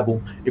from the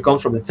Bible. It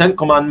comes from the Ten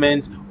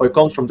Commandments, or it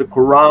comes from the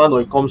Quran,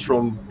 or it comes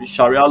from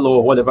Sharia law,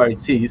 or whatever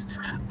it is.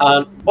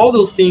 And all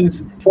those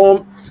things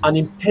form an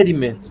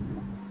impediment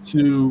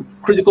to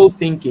critical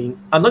thinking,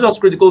 and not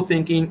just critical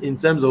thinking in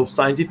terms of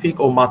scientific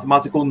or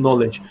mathematical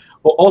knowledge,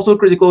 but also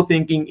critical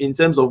thinking in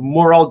terms of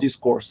moral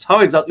discourse. How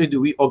exactly do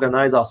we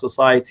organize our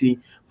society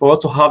for us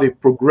to have a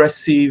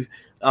progressive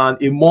and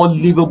a more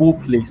livable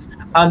place?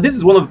 And this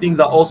is one of the things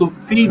that also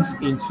feeds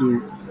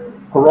into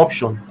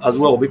corruption as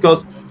well,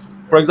 because,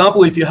 for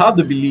example, if you have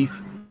the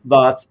belief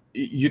that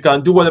you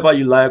can do whatever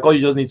you like, all you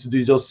just need to do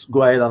is just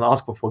go ahead and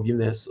ask for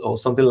forgiveness or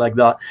something like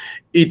that,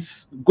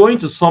 it's going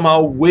to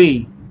somehow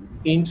weigh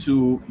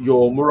into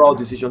your moral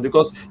decision,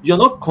 because you're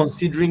not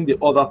considering the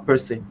other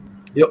person,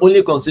 you're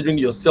only considering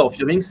yourself.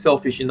 You're being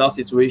selfish in that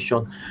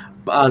situation.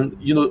 And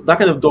that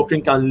kind of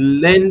doctrine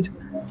can lend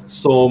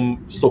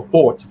some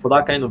support for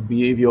that kind of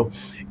behavior.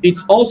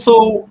 It's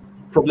also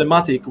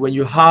problematic when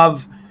you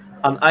have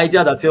an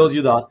idea that tells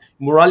you that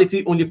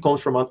morality only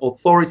comes from an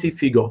authority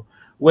figure,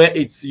 where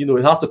it's it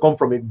has to come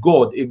from a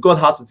god. A god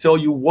has to tell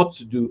you what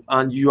to do,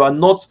 and you are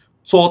not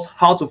taught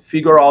how to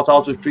figure out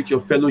how to treat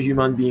your fellow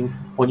human being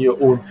on your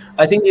own.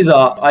 I think these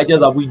are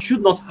ideas that we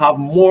should not have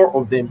more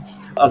of them.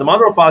 As a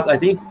matter of fact, I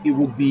think it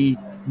would be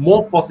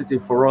more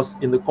positive for us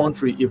in the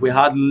country if we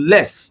had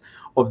less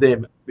of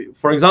them.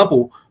 For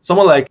example,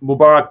 someone like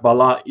Mubarak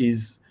Bala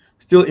is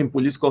still in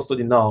police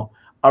custody now,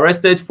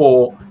 arrested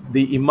for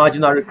the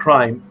imaginary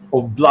crime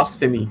of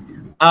blasphemy.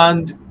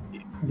 And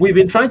we've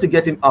been trying to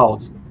get him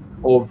out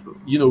of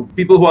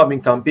people who have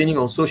been campaigning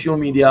on social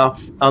media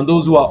and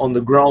those who are on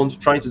the ground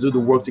trying to do the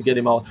work to get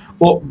him out.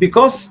 But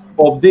because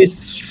of this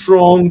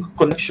strong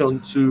connection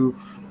to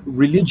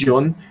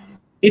religion,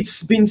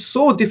 it's been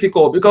so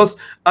difficult, because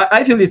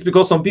I feel it's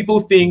because some people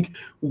think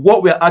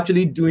what we're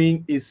actually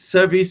doing is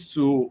service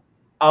to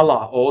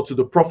Allah or to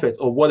the prophet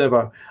or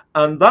whatever.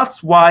 And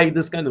that's why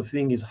this kind of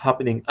thing is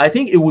happening. I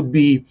think it would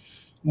be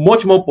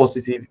much more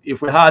positive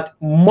if we had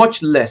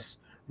much less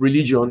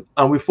religion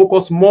and we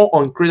focus more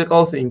on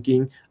critical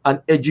thinking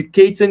and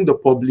educating the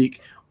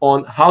public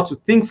on how to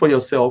think for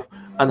yourself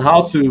and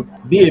how to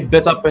be a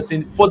better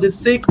person for the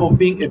sake of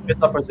being a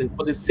better person,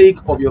 for the sake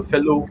of your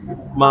fellow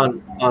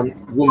man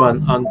and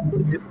woman, and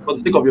for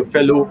the sake of your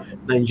fellow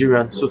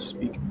Nigerian, so to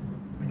speak.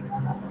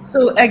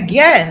 So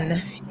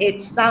again,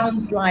 it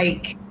sounds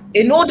like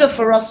in order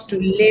for us to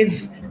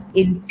live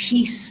in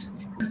peace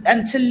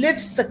and to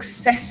live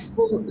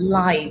successful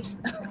lives,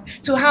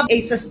 to have a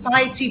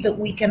society that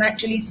we can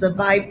actually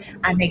survive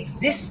and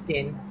exist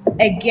in,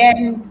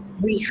 again,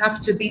 we have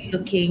to be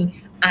looking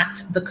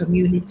at the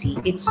community.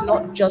 It's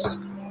not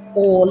just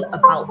all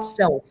about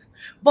self.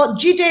 But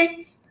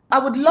Jide, I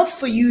would love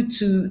for you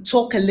to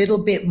talk a little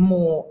bit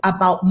more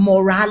about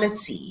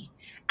morality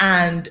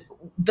and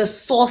the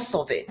source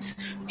of it,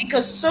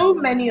 because so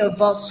many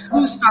of us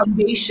whose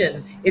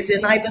foundation is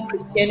in either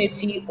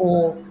Christianity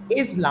or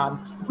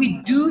Islam, we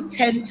do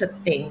tend to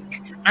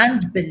think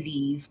and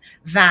believe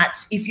that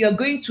if you're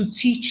going to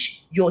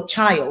teach your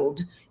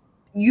child,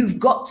 you've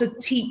got to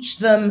teach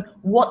them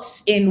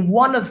what's in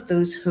one of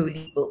those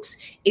holy books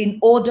in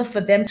order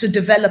for them to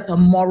develop a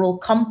moral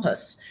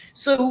compass.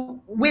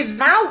 So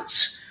without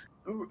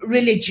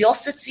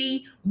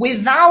religiosity,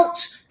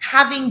 without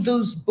having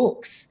those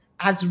books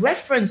as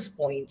reference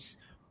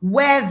points,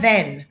 where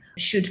then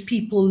should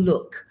people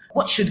look?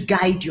 What should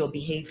guide your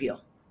behavior?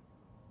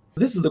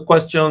 This is the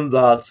question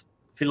that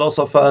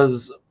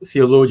philosophers,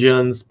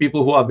 theologians,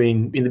 people who have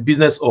been in the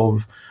business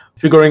of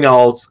figuring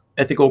out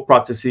ethical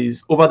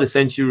practices over the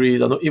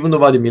centuries and even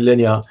over the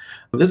millennia,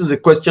 this is a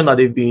question that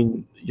they've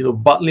been,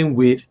 battling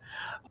with.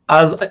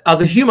 As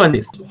a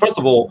humanist, first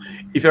of all,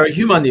 if you're a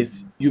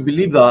humanist, you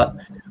believe that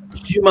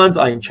humans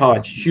are in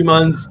charge.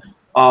 Humans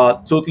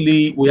are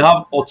we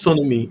have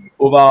autonomy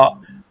over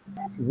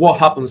what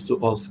happens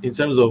to us in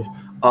terms of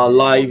our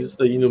lives,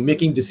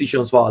 making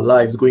decisions for our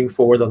lives going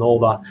forward and all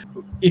that.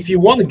 If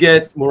you want to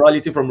get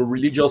morality from a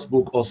religious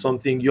book or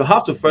something, you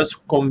have to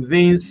first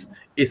convince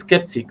a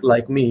skeptic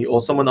like me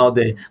or someone out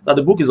there that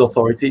the book is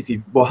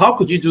authoritative. But how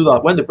could you do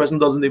that when the person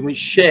doesn't even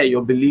share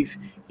your belief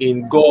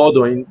in God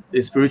or in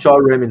the spiritual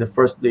realm in the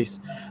first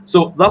place?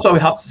 So that's why we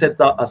have to set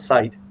that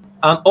aside.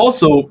 And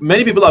also,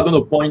 many people are going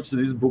to point to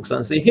these books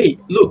and say, hey,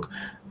 look,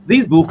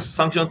 these books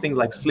sanction things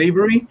like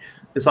slavery,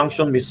 they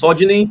sanction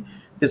misogyny,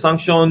 they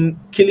sanction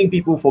killing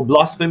people for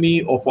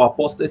blasphemy or for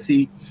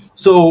apostasy.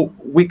 So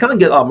we can't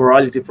get our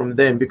morality from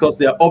them because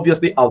they are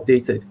obviously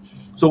outdated.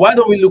 So why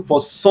don't we look for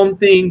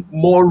something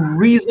more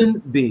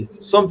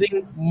reason-based,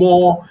 something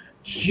more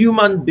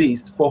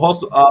human-based for us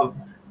to have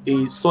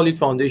a solid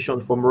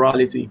foundation for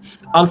morality?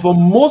 And for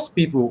most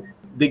people,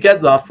 they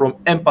get that from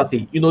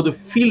empathy. You know, the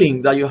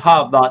feeling that you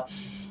have that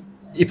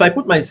if I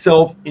put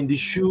myself in the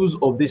shoes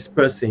of this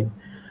person,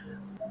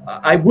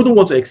 I wouldn't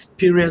want to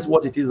experience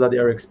what it is that they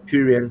are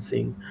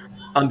experiencing.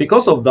 And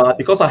because of that,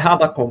 because I have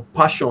that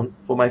compassion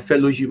for my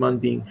fellow human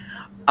being,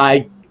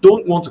 I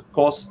don't want to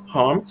cause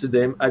harm to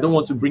them. I don't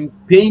want to bring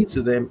pain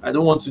to them. I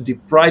don't want to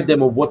deprive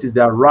them of what is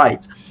their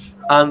right.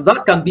 And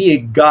that can be a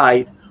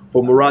guide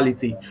for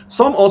morality.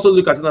 Some also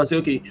look at it and say,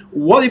 okay,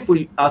 what if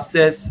we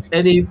assess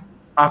any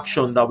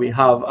action that we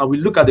have and we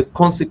look at the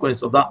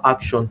consequence of that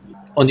action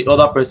on the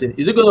other person?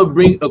 Is it going to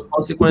bring a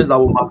consequence that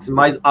will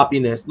maximize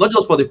happiness, not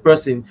just for the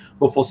person,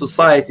 but for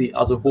society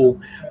as a whole?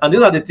 And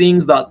these are the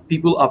things that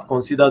people have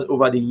considered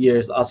over the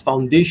years as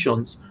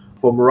foundations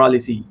for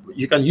morality.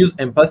 You can use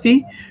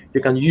empathy,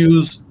 you can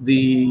use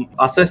the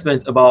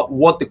assessment about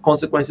what the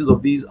consequences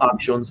of these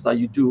actions that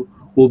you do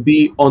will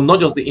be on not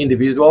just the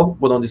individual,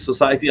 but on the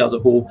society as a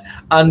whole.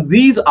 And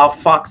these are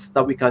facts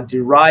that we can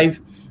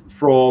derive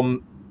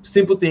from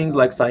simple things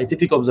like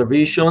scientific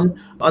observation.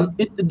 And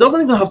it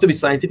doesn't even have to be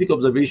scientific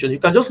observation. You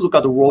can just look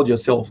at the world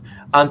yourself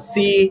and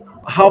see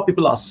how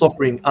people are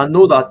suffering and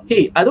know that,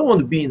 hey, I don't want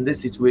to be in this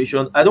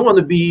situation. I don't want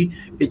to be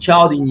a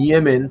child in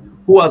Yemen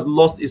who has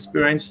lost his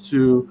parents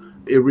to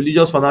a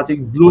religious fanatic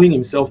blowing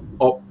himself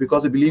up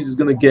because he believes he's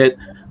going to get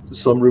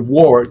some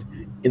reward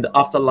in the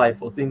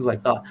afterlife or things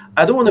like that.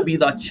 I don't want to be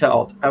that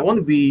child. I want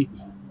to be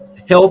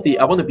healthy.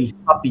 I want to be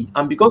happy.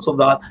 And because of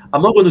that,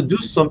 I'm not going to do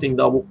something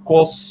that will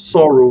cause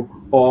sorrow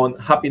or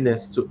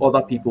unhappiness to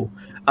other people.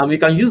 And we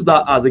can use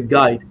that as a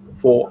guide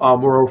for our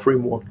moral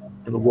framework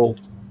in the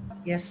world.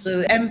 Yes,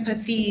 so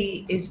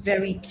empathy is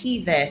very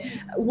key there.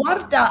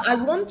 Warda, I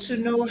want to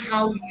know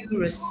how you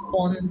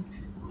respond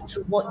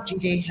to what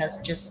Jide has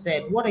just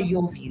said. What are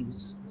your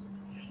views?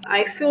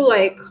 I feel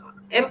like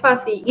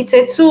empathy, it's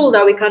a tool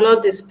that we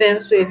cannot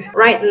dispense with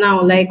right now,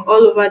 like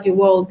all over the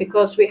world,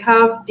 because we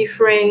have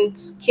different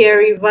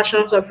scary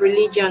versions of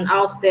religion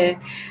out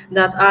there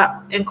that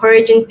are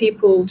encouraging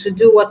people to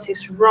do what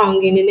is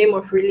wrong in the name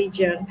of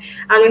religion.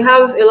 And we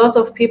have a lot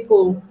of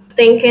people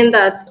thinking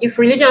that if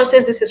religion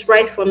says this is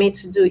right for me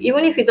to do,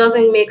 even if it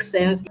doesn't make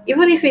sense,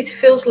 even if it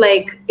feels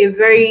like a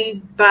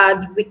very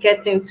bad,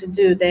 wicked thing to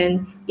do,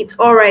 then it's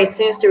all right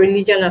since the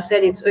religion has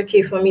said it's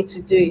okay for me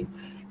to do it.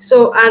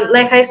 So, and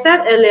like I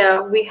said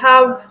earlier, we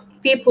have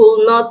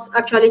people not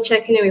actually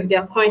checking in with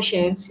their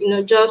conscience,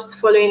 just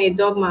following a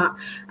dogma.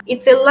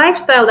 It's a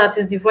lifestyle that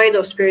is devoid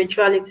of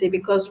spirituality,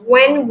 because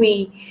when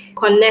we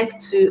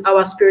connect to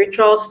our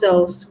spiritual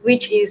selves,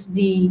 which is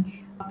the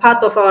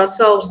part of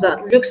ourselves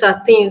that looks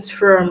at things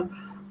from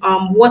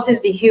what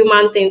is the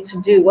human thing to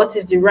do, what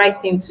is the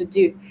right thing to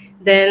do,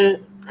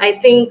 then I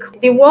think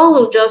the world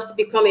will just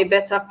become a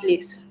better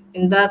place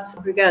in that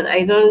regard.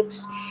 I don't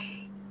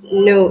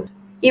know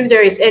if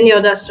there is any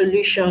other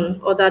solution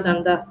other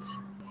than that.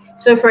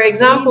 So, for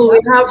example, we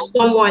have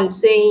someone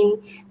saying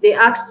they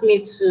asked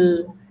me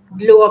to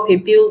blow up a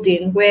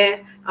building where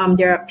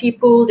there are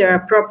people, there are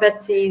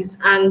properties,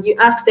 and you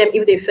ask them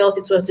if they felt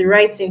it was the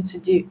right thing to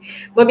do.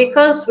 But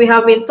because we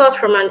have been taught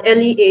from an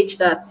early age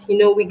that,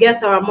 we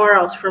get our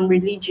morals from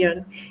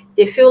religion,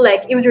 they feel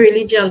like if the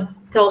religion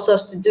tells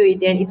us to do it,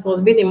 then it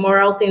must be the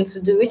moral thing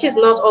to do, which is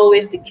not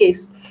always the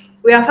case.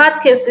 We have had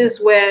cases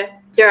where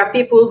there are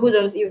people who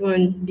don't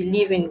even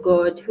believe in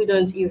God, who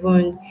don't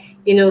even,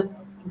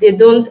 they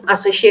don't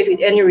associate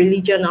with any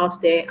religion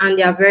out there, and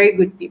they are very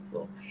good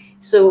people.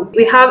 So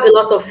we have a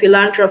lot of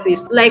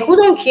philanthropists, like, who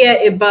don't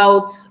care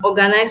about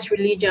organized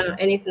religion or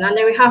anything. And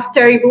then we have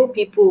terrible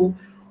people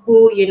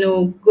who,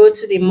 go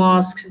to the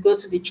mosque, go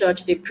to the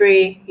church, they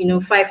pray,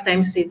 5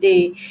 times a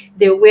day.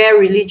 They wear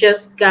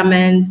religious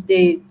garments,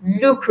 they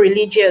look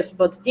religious,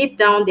 but deep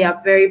down they are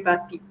very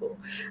bad people.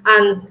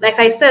 And like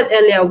I said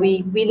earlier,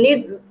 we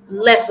need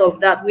less of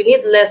that. We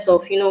need less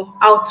of,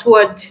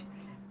 outward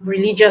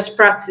religious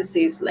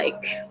practices.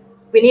 Like,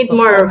 we need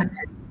more of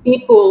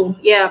people,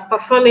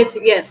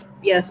 performative,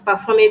 yes,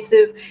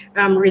 performative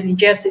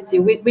religiosity.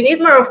 We need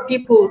more of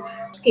people,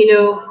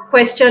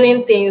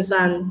 questioning things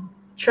and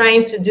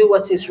trying to do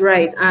what is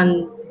right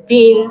and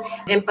being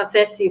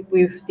empathetic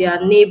with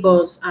their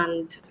neighbors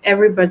and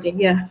everybody.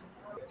 Yeah.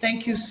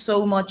 Thank you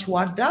so much,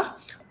 Warda.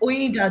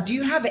 Oida, do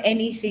you have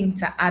anything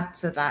to add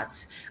to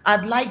that?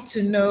 I'd like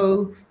to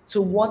know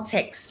to what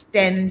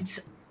extent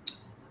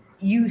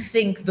you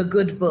think the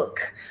good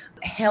book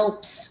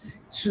helps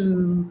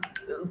to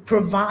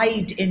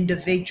provide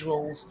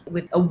individuals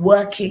with a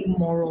working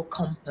moral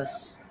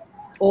compass,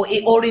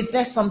 or is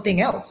there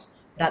something else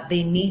that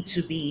they need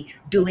to be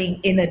doing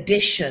in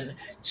addition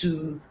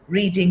to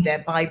reading their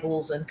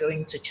Bibles and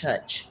going to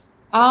church?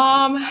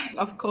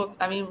 Of course,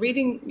 I mean,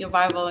 reading your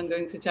Bible and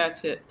going to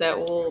church, they're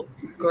all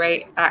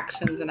great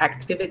actions and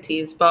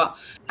activities,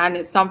 and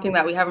it's something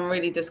that we haven't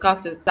really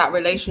discussed, is that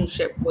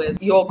relationship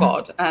with your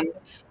God, and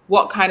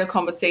what kind of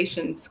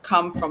conversations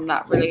come from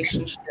that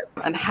relationship,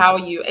 and how are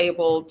you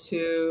able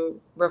to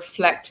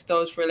reflect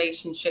those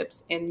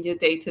relationships in your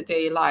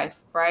day-to-day life,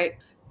 right?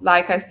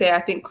 like I say, I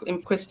think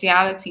in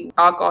Christianity,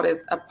 our God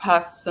is a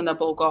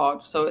personable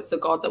God. So it's a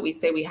God that we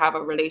say we have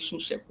a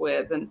relationship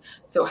with. And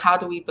so how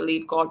do we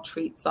believe God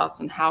treats us,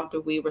 and how do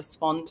we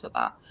respond to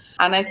that?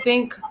 And I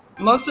think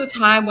most of the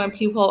time when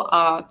people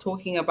are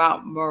talking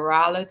about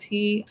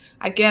morality,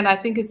 again, I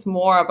think it's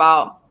more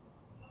about,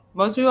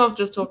 most people are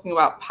just talking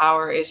about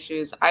power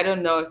issues. I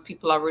don't know if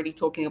people are really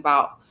talking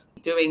about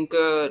doing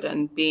good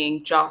and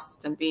being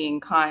just and being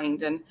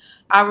kind. And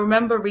I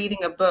remember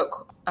reading a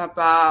book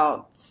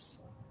about,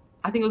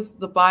 I think it was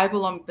the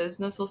Bible on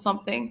business or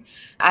something.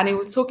 And it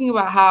was talking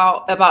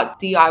about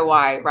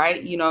DIY,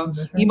 right? You know,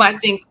 you might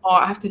think, oh,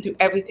 I have to do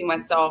everything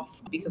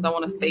myself because I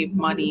want to save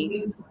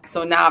money.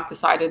 So now I've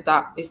decided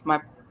that if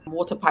my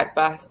water pipe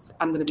bursts,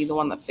 I'm going to be the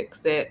one that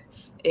fixes it.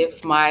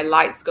 If my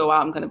lights go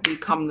out, I'm going to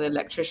become the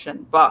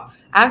electrician. But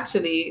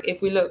actually,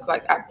 if we look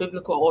like at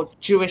biblical or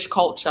Jewish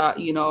culture,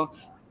 you know,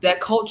 their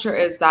culture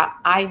is that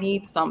I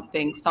need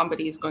something,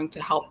 somebody is going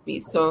to help me.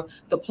 So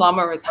the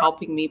plumber is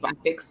helping me by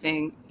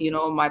fixing, you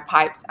know, my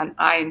pipes, and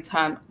I in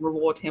turn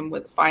reward him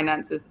with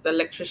finances. The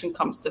electrician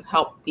comes to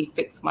help me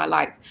fix my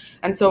lights.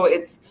 And so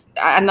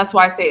and that's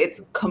why I say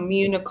it's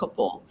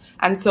communicable.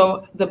 And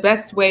so the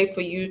best way for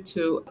you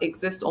to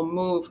exist or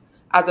move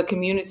as a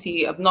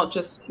community of not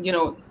just, you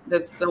know,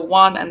 there's the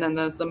one and then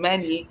there's the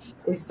many,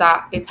 is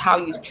how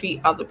you treat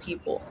other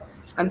people.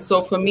 And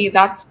so for me,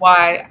 that's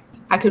why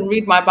I can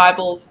read my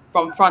Bible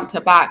from front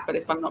to back, but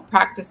if I'm not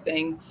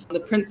practicing the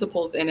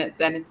principles in it,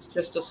 then it's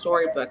just a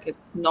storybook.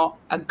 It's not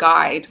a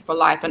guide for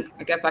life. And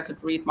I guess I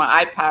could read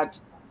my iPad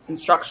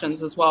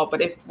instructions as well.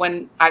 But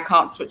when I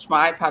can't switch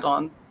my iPad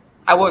on,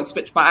 I won't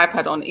switch my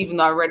iPad on, even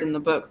though I read in the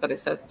book that it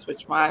says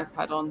switch my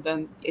iPad on,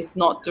 then it's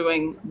not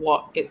doing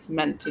what it's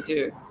meant to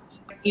do.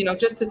 You know,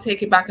 just to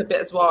take it back a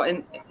bit as well.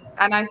 And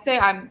I say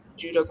I'm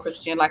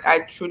Judo-Christian, like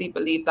I truly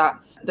believe that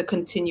the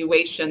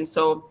continuation,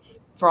 so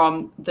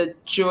from the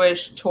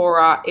Jewish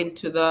Torah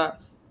into the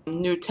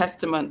New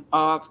Testament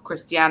of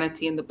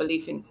Christianity and the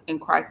belief in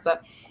Christ,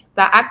 that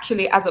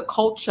actually as a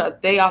culture,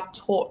 they are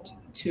taught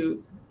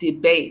to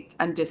debate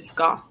and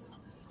discuss.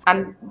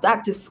 And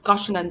that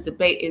discussion and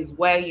debate is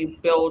where you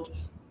build,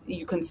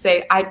 you can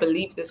say, I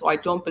believe this, or I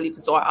don't believe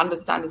this, or I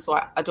understand this,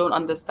 or I don't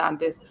understand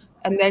this.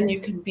 And then you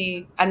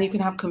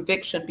can have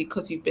conviction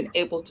because you've been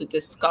able to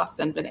discuss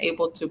and been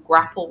able to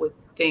grapple with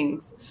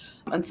things.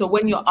 And so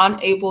when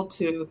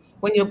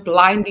when you're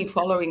blindly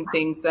following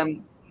things,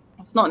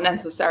 it's not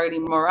necessarily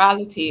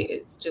morality,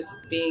 it's just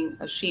being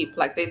a sheep.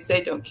 Like they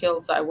say, don't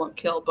kill, so I won't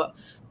kill. But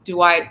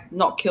do I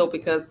not kill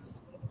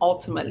because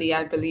ultimately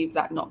I believe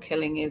that not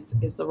killing is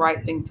the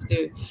right thing to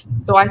do?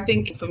 So I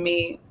think for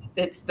me,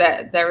 it's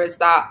that there is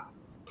that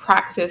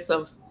practice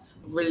of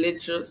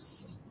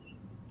religious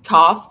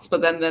tasks,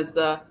 but then there's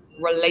the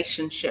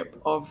relationship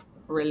of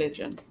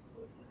religion.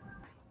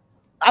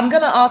 I'm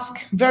going to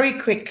ask very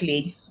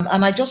quickly,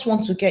 and I just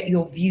want to get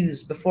your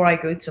views before I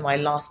go to my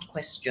last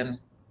question.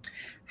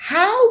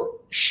 How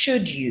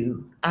should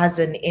you, as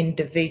an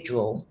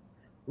individual,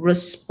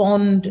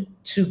 respond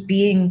to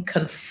being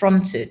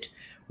confronted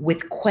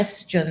with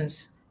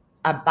questions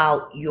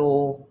about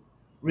your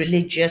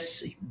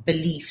religious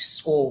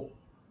beliefs or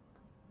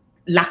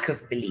lack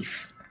of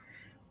belief?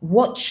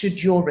 What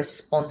should your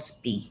response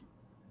be?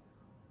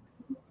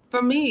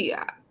 For me,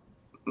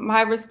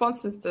 my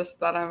response is just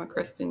that I'm a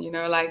Christian, you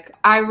know, like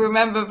I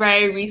remember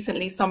very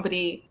recently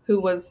somebody who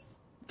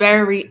was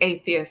very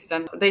atheist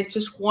and they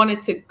just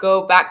wanted to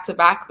go back to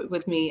back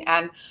with me.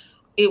 And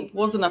it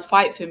wasn't a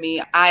fight for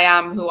me. I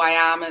am who I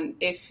am. And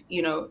if,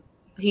 you know,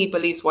 he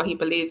believes what he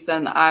believes,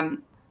 then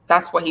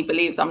that's what he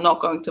believes. I'm not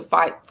going to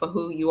fight for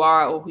who you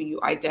are or who you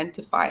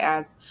identify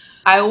as.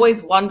 I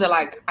always wonder,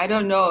 like, I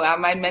don't know,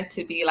 am I meant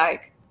to be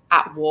like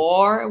at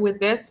war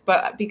with this?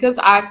 But because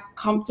I've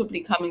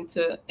comfortably come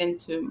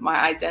into my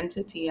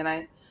identity, and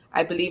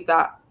I believe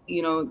that,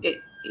 you know,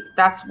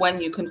 that's when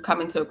you can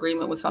come into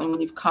agreement with someone,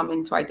 when you've come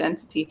into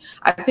identity.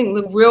 I think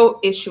the real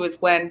issue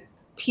is when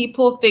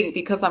people think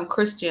because I'm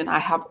Christian, I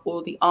have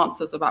all the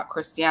answers about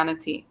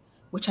Christianity,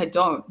 which I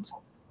don't.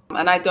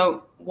 And I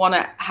don't want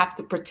to have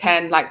to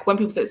pretend, like when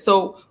people say,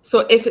 so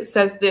if it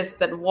says this,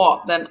 then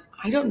what? Then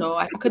I don't know.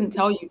 I couldn't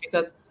tell you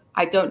because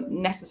I don't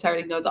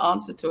necessarily know the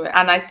answer to it.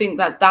 And I think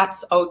that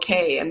that's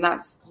okay. And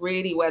that's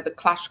really where the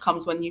clash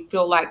comes, when you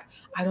feel like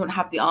I don't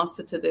have the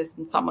answer to this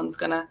and someone's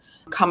going to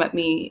come at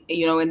me,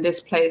 you know, in this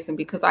place. And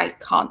because I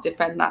can't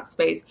defend that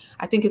space,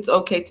 I think it's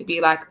okay to be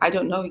like, I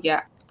don't know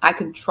yet. I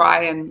can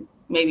try and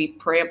maybe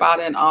pray about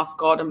it and ask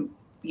God and,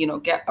 you know,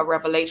 get a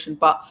revelation.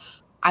 But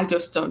I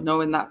just don't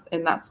know in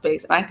that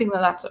space. And I think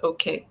that that's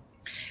okay.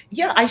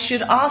 Yeah, I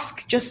should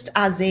ask just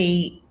as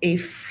a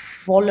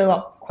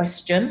follow-up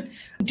question.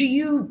 Do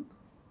you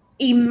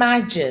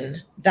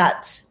imagine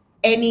that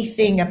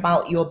anything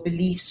about your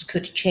beliefs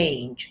could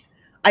change?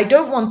 I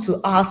don't want to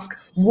ask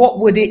what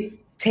would it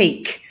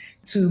take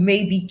to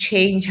maybe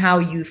change how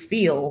you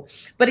feel,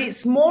 but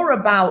it's more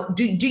about,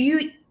 do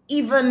you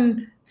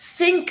even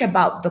think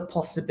about the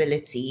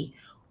possibility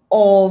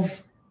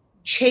of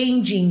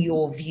changing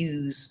your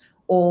views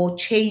or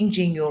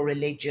changing your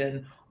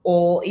religion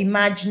or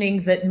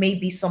imagining that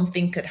maybe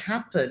something could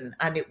happen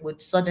and it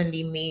would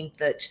suddenly mean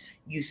that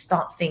you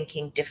start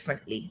thinking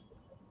differently?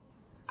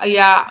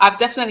 Yeah, I've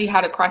definitely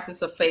had a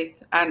crisis of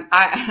faith, and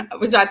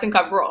which I think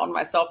I brought on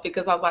myself,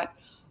 because I was like,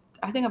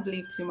 I think I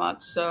believe too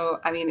much. So,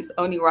 I mean, it's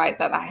only right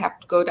that I have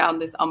to go down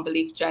this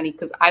unbelief journey,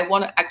 because I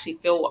want to actually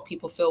feel what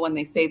people feel when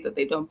they say that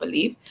they don't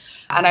believe.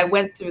 And I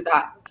went through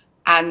that,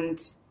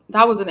 and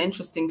that was an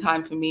interesting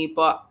time for me,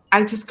 but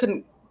I just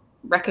couldn't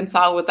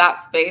reconcile with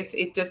that space.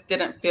 It just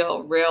didn't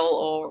feel real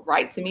or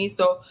right to me.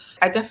 So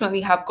I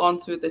definitely have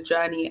gone through the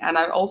journey, and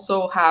I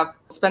also have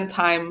spent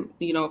time,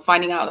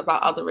 finding out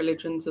about other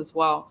religions as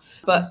well.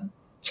 But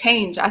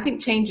change, I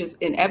think change is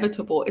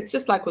inevitable. It's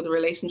just like with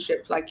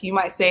relationships. Like, you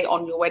might say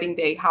on your wedding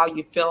day how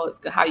you feel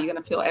is how you're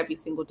going to feel every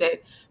single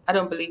day. I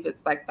don't believe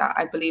it's like that.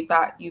 I believe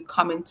that you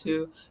come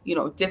into,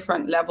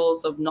 different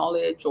levels of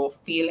knowledge or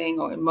feeling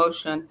or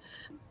emotion.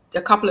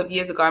 A couple of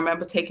years ago, I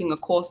remember taking a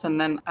course, and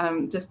then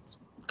just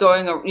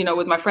going,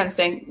 with my friends,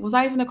 saying, was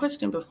I even a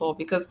Christian before?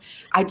 Because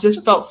I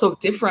just felt so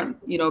different,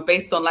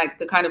 based on like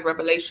the kind of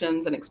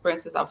revelations and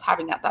experiences I was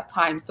having at that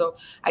time. So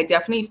I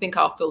definitely think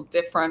I'll feel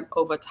different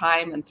over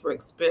time and through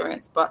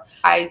experience. But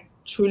I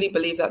truly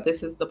believe that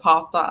this is the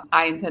path that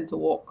I intend to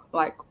walk,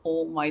 like,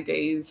 all my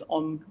days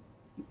on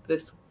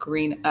this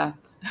green earth.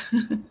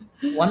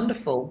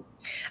 Wonderful.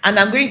 And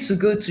I'm going to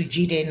go to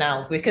Jide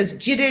now, because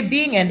Jide,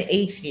 being an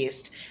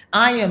atheist,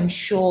 I am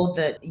sure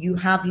that you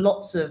have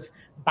lots of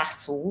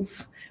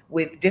battles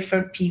with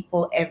different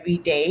people every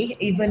day.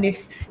 Even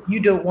if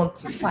you don't want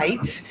to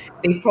fight,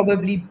 they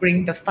probably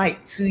bring the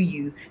fight to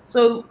you.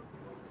 So,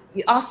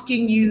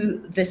 asking you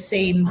the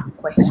same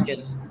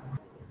question.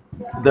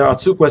 There are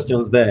two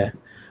questions there.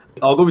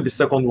 I'll go with the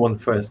second one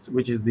first,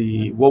 which is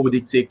the what would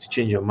it take to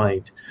change your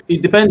mind?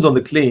 It depends on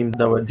the claim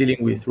that we're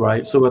dealing with,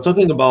 right? So we're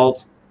talking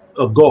about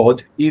a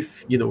God.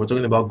 If we're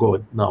talking about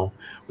God now,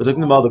 we're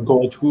talking about the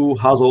God who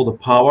has all the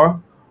power,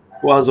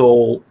 who has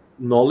all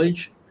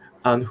knowledge,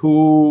 and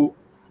who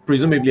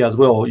presumably as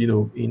well,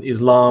 in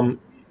Islam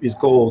is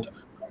called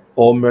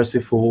all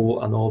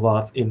merciful and all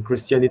that. In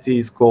Christianity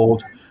is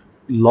called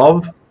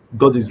love.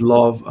 God is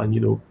love,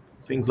 and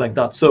things like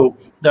that. So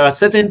there are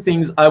certain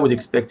things I would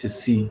expect to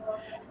see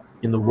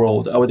in the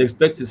world. I would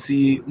expect to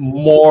see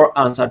more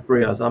answered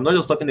prayers. I'm not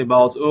just talking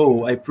about,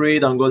 oh, I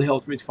prayed and God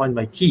helped me to find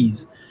my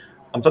keys.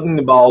 I'm talking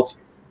about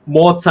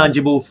more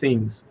tangible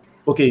things.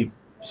 Okay,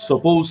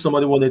 suppose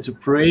somebody wanted to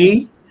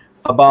pray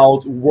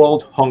about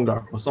world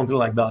hunger or something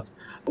like that.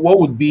 What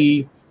would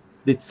be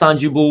the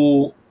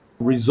tangible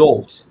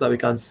results that we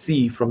can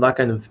see from that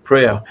kind of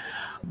prayer?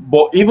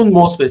 But even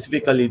more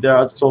specifically, there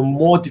are some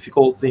more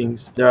difficult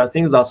things. There are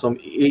things that some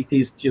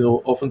atheists,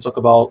 often talk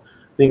about,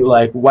 things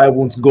like, why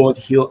won't God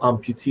heal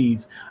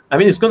amputees? I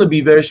mean, it's going to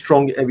be very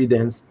strong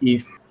evidence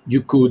if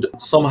you could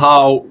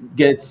somehow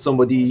get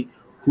somebody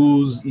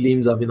whose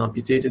limbs have been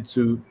amputated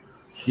to,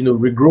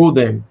 regrow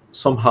them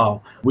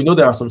somehow. We know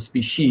there are some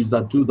species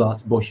that do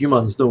that, but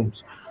humans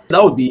don't.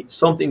 That would be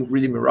something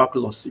really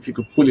miraculous if you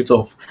could pull it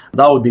off.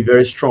 That would be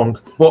very strong.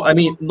 But I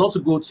mean, not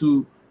to go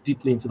too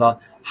deeply into that,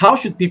 how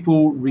should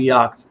people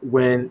react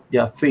when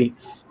their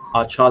faiths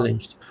are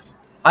challenged?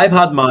 I've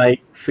had my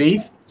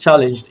faith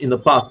challenged in the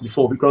past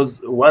before,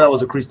 because while I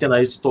was a Christian, I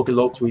used to talk a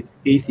lot with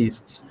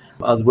atheists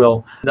as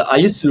well. I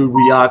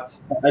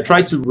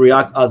tried to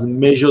react as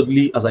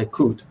measuredly as I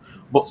could,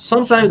 but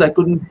sometimes I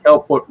couldn't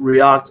help but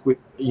react with,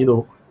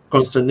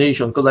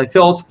 consternation, because I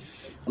felt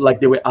like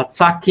they were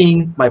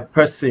attacking my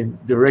person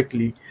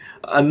directly.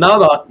 And now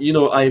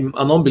that, I'm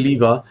an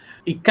unbeliever,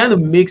 it kind of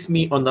makes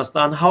me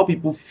understand how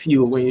people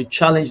feel when you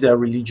challenge their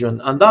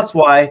religion. And that's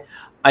why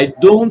I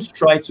don't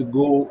try to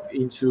go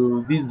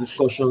into these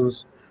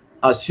discussions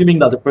assuming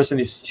that the person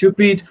is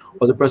stupid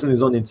or the person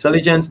is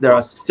unintelligent. There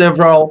are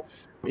several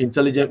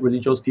intelligent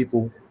religious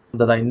people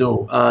that I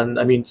know. And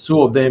I mean,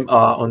 two of them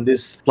are on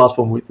this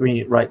platform with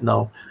me right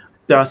now.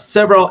 There are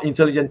several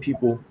intelligent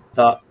people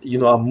that,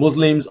 are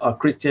Muslims, are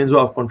Christians, who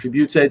have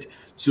contributed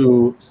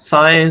to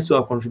science, who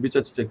have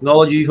contributed to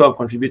technology, who have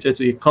contributed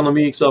to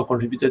economics, who have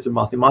contributed to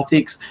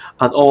mathematics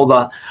and all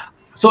that.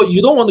 So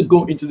you don't want to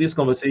go into these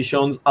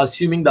conversations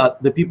assuming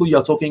that the people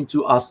you're talking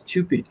to are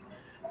stupid.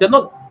 They're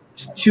not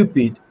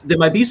stupid. There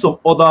might be some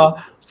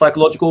other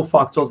psychological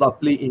factors that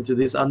play into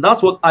this. And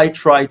that's what I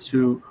try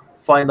to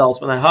find out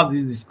when I have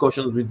these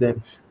discussions with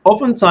them.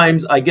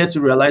 Oftentimes, I get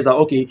to realize that,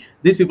 okay,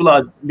 these people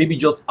are maybe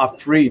just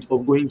afraid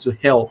of going to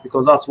hell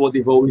because that's what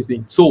they've always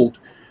been told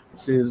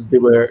since they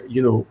were,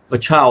 a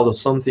child or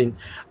something.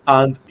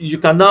 And you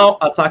can now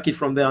attack it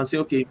from there and say,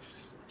 okay,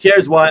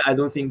 here's why I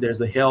don't think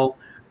there's a hell.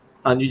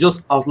 And you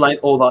just outline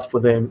all that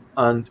for them,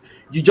 and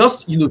you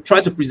just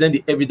try to present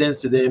the evidence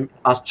to them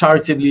as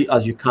charitably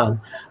as you can.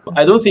 But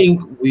I don't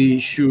think we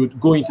should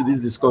go into these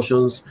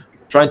discussions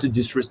trying to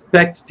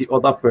disrespect the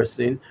other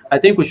person. I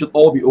think we should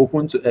all be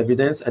open to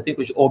evidence. I think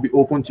we should all be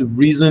open to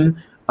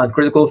reason and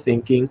critical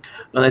thinking,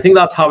 and I think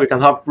that's how we can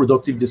have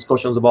productive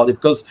discussions about it,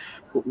 because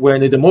we're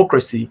in a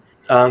democracy,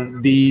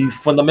 and the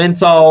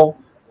fundamental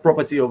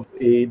property of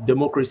a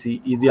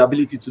democracy is the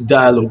ability to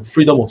dialogue,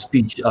 freedom of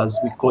speech, as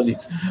we call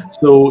it.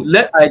 So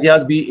let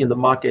ideas be in the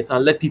market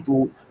and let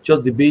people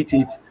just debate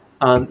it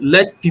and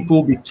let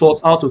people be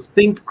taught how to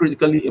think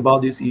critically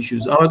about these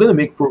issues. And we're going to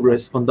make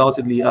progress,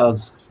 undoubtedly,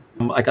 as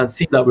I can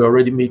see that we're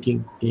already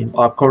making in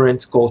our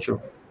current culture.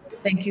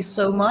 Thank you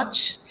so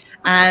much.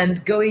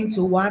 And going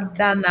to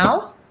Wanda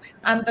now.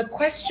 And the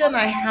question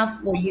I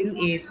have for you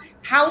is,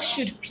 how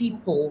should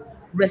people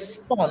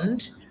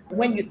respond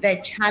when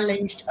they're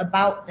challenged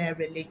about their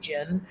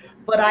religion?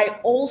 But I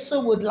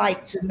also would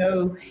like to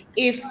know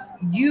if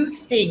you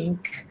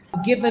think,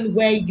 given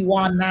where you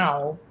are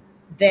now,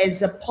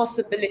 there's a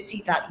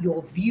possibility that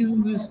your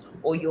views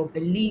or your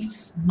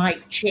beliefs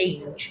might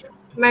change.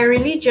 My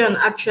religion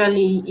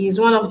actually is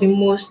one of the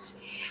most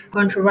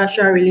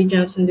controversial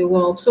religions in the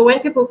world. So when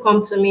people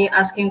come to me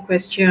asking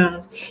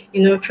questions,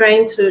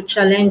 trying to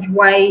challenge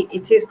why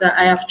it is that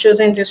I have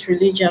chosen this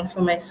religion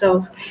for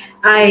myself,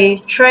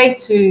 I try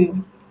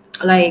to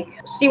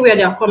see where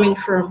they're coming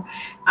from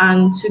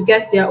and to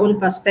get their own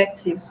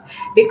perspectives.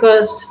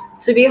 Because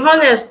to be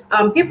honest,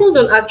 people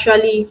don't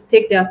actually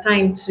take their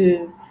time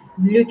to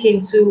look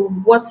into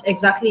what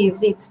exactly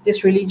is it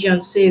this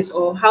religion says,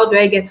 or how do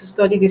I get to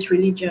study this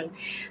religion.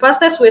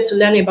 Fastest way to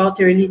learn about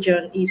a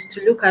religion is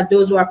to look at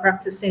those who are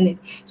practicing it.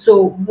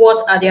 So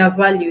what are their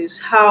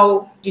values?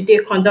 How do they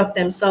conduct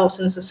themselves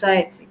in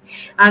society?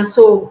 And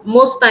so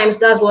most times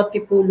that's what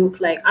people look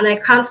like, and I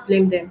can't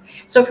blame them.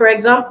 So for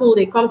example,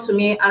 they come to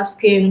me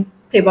asking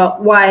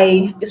about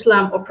why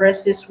Islam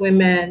oppresses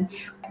women,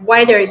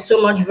 why there is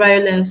so much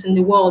violence in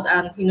the world,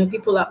 and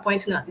people are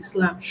pointing at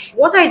Islam.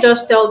 What I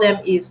just tell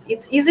them is,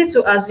 it's easy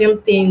to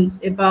assume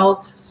things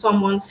about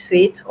someone's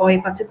faith or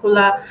a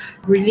particular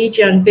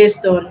religion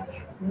based on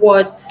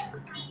what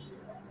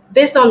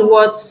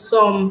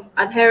some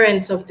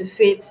adherents of the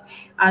faith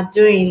are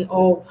doing,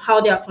 or how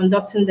they are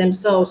conducting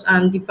themselves,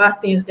 and the bad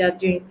things they are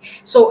doing.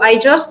 So I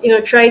just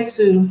try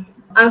to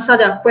answer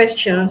their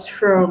questions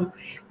from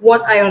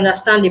what I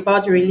understand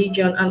about the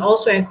religion, and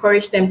also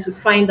encourage them to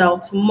find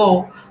out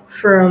more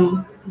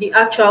from the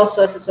actual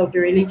sources of the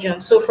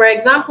religion. So for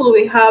example,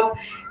 we have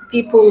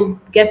people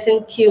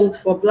getting killed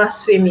for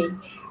blasphemy,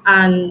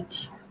 and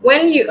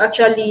when you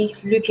actually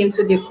look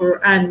into the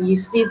Quran, you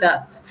see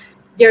that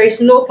there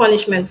is no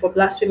punishment for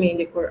blasphemy in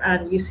the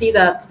Quran. You see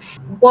that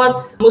what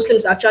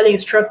Muslims are actually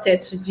instructed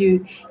to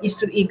do is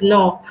to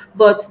ignore.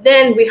 But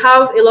then we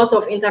have a lot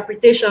of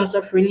interpretations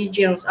of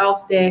religions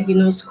out there,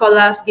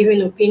 scholars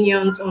giving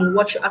opinions on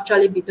what should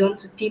actually be done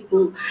to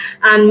people.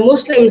 And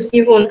Muslims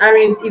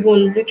aren't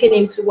even looking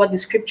into what the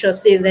scripture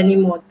says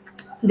anymore.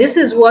 This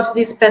is what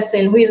this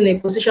person who is in a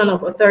position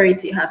of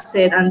authority has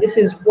said, and this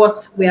is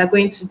what we are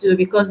going to do,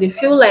 because they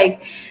feel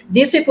like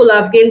these people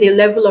have gained a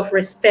level of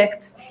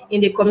respect in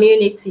the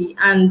community,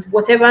 and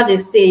whatever they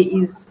say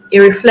is a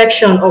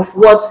reflection of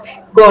what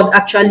God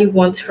actually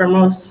wants from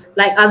us,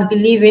 like as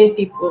believing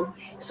people.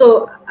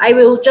 So I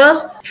will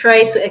just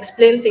try to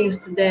explain things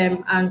to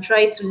them and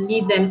try to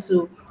lead them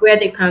to where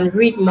they can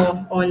read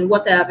more on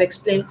what I have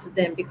explained to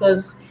them,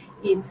 because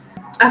it's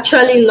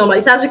actually normal.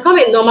 It has become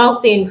a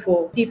normal thing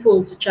for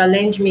people to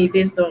challenge me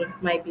based on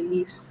my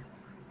beliefs.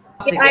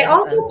 I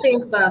also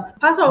think that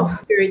part of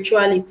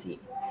spirituality,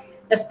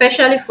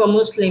 especially for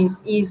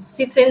Muslims, is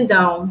sitting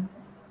down,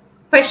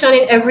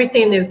 questioning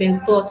everything they've been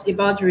taught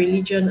about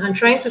religion, and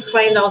trying to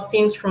find out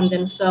things from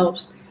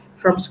themselves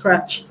from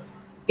scratch.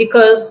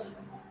 Because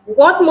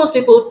what most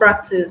people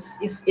practice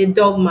is a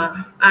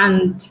dogma,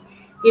 and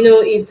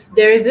there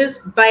is this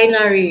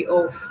binary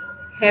of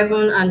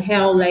heaven and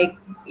hell. Like,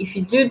 if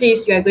you do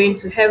this, you are going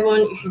to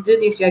heaven. If you do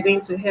this, you are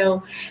going to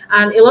hell.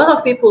 And a lot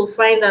of people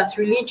find that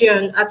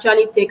religion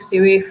actually takes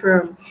away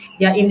from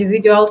their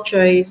individual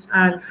choice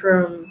and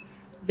from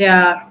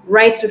their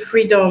right to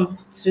freedom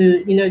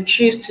to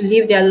choose to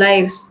live their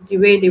lives the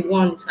way they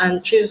want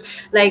and choose.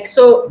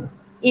 So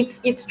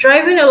it's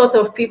driving a lot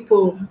of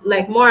people,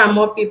 more and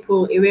more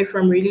people, away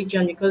from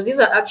religion, because these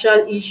are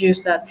actual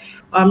issues that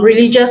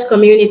religious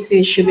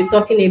communities should be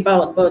talking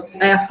about. But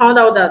I have found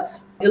out that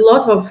a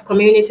lot of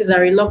communities are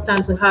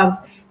reluctant to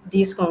have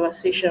these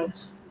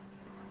conversations.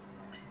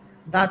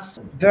 That's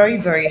very,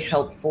 very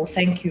helpful.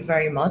 Thank you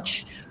very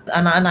much.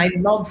 And I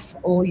love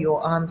all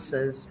your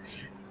answers.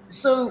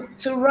 So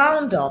to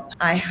round up,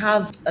 I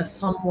have a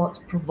somewhat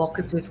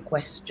provocative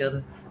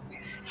question.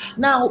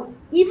 Now,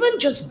 even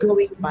just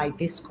going by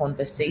this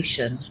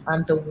conversation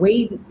and the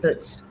way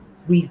that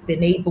we've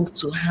been able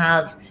to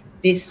have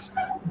this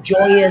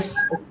joyous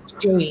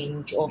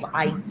exchange of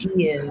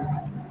ideas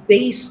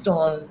based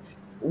on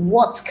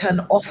what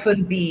can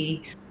often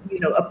be,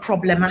 a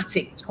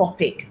problematic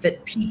topic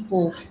that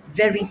people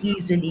very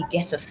easily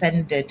get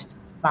offended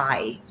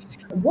by,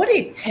 what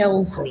it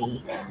tells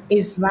me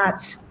is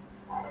that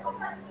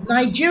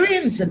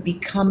Nigerians are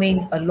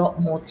becoming a lot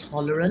more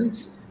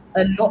tolerant,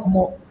 a lot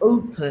more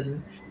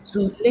open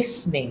to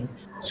listening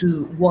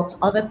to what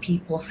other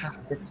people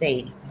have to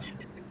say.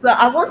 So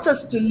I want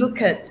us to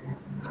look at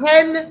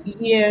 10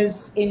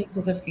 years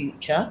into the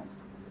future.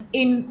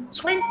 In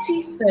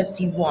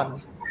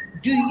 2031,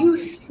 do you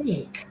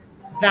think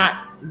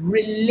that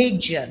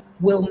religion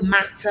will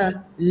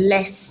matter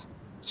less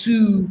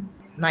to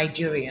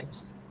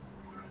Nigerians?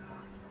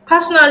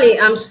 Personally,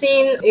 I'm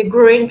seeing a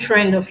growing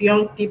trend of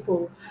young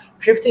people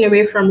drifting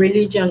away from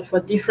religion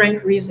for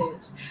different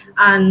reasons.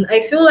 And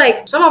I feel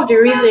like some of the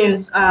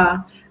reasons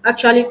are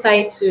actually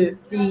tied to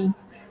the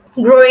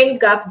growing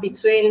gap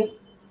between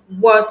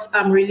what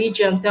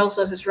religion tells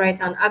us is right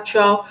and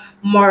actual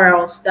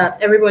morals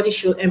that everybody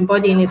should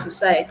embody in a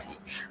society.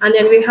 And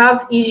then we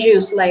have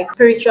issues like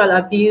spiritual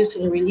abuse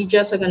in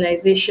religious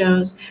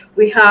organizations.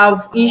 We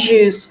have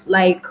issues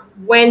like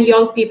when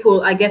young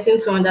people are getting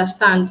to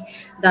understand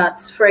that,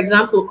 for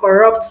example,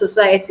 corrupt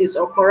societies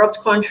or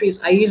corrupt countries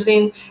are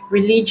using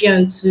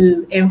religion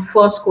to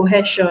enforce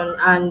cohesion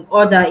and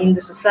order in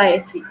the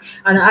society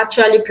and are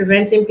actually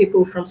preventing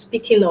people from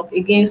speaking up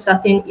against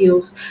certain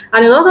ills.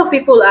 And a lot of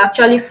people are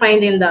actually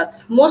finding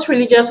that most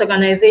religious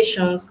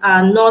organizations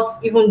are not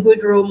even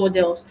good role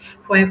models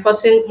for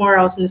enforcing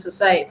morals in the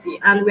society.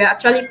 And we're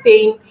actually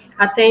paying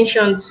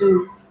attention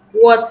to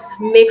what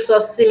makes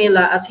us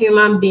similar as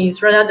human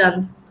beings rather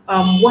than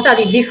what are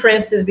the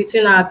differences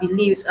between our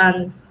beliefs.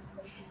 And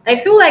I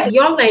feel like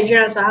young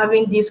Nigerians are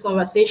having these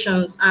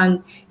conversations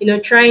and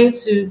trying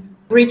to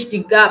bridge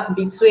the gap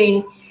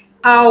between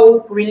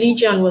how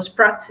religion was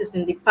practiced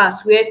in the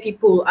past, where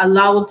people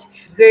allowed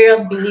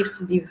various beliefs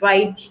to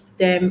divide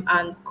them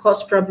and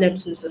cause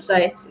problems in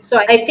society. So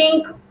I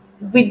think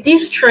with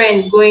this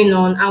trend going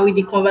on and with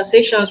the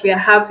conversations we are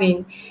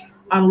having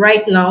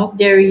right now,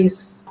 there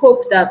is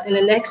hope that in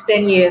the next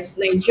 10 years,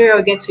 Nigeria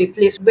will get to a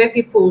place where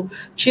people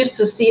choose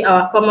to see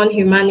our common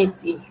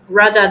humanity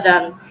rather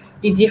than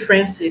the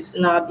differences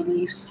in our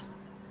beliefs.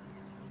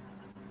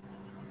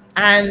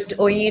 And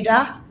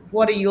Oyeda,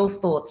 what are your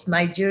thoughts?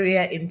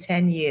 Nigeria in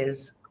 10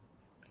 years?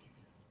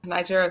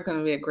 Nigeria is going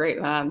to be a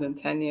great land in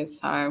 10 years'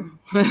 time.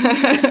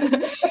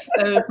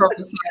 Let me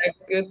prophesy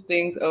good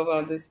things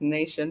over this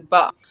nation.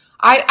 But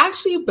I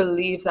actually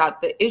believe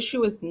that the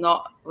issue is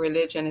not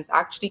religion, it's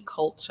actually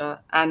culture.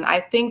 And I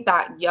think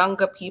that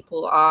younger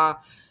people are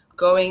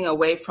going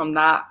away from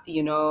that,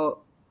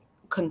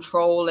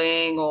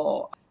 controlling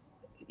or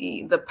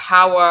the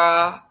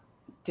power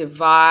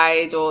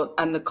divide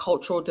and the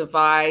cultural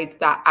divide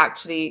that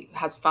actually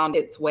has found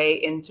its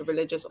way into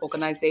religious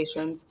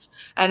organizations.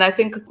 And I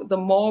think the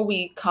more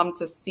we come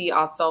to see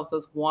ourselves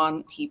as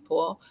one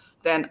people,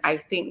 then I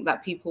think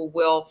that people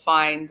will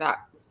find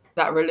that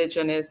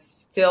religion is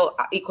still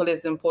equally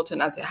as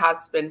important as it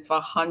has been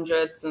for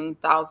hundreds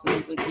and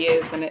thousands of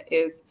years, and it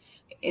is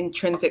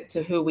intrinsic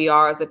to who we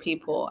are as a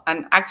people.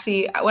 And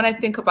actually, when I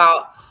think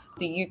about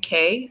the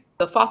UK,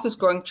 the fastest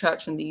growing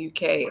church in the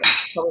UK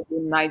is probably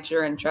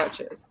Nigerian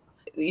churches.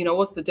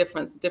 What's the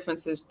difference? The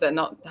difference is they're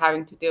not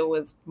having to deal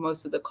with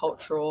most of the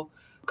cultural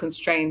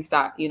constraints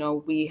that,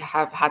 we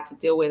have had to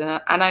deal with.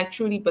 And I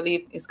truly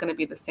believe it's going to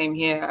be the same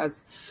here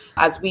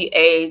as we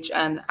age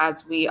and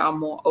as we are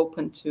more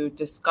open to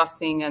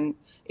discussing and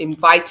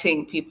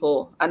inviting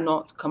people and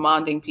not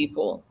commanding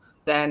people,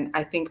 then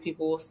I think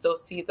people will still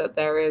see that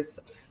there's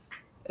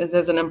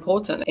an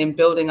importance in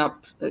building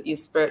up your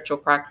spiritual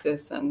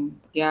practice. And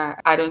yeah,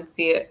 I don't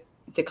see it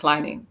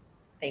declining.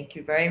 Thank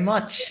you very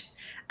much.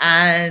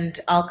 And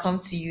I'll come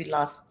to you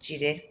last,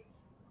 Jide.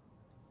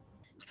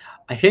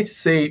 I hate to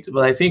say it,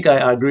 but I think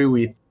I agree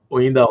with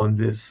Oyinda on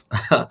this.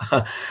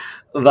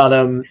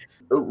 That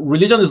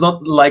religion is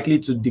not likely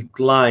to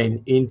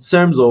decline in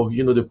terms of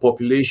the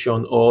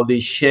population or the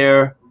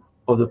share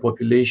of the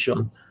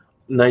population.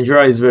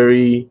 Nigeria is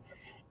very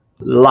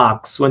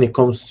lax when it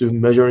comes to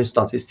measuring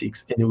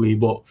statistics anyway,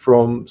 but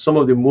from some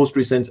of the most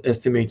recent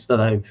estimates that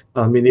I've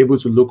been able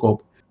to look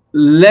up,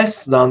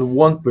 less than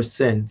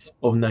 1%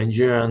 of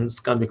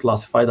Nigerians can be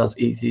classified as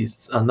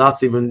atheists, and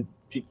that's even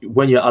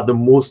when you're at the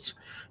most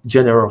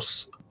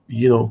generous,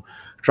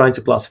 trying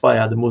to classify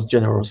at the most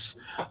generous.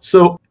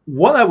 So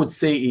what I would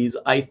say is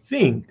I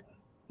think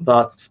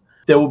that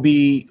there will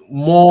be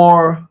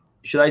more,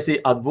 should I say,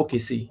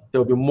 advocacy.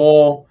 There will be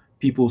more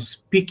people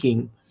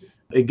speaking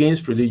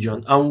against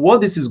religion. And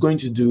what this is going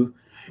to do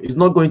is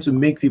not going to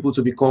make people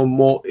to become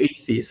more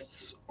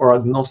atheists or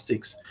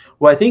agnostics.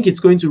 Well, I think it's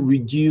going to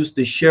reduce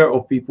the share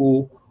of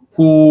people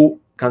who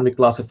can be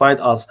classified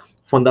as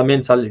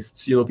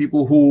fundamentalists,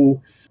 people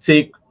who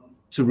take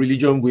to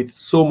religion with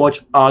so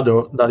much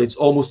ardor that it's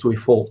almost to a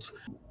fault.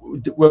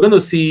 We're going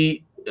to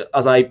see,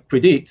 as I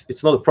predict,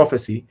 it's not a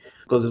prophecy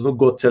because there's no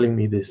God telling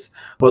me this,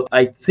 but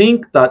I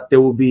think that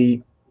there will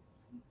be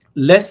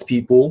less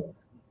people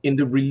in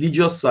the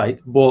religious side,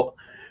 but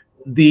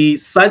the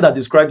side that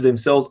describes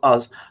themselves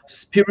as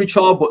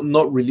spiritual but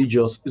not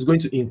religious is going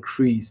to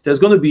increase. There's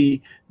going to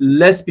be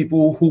less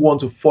people who want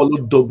to follow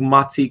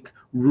dogmatic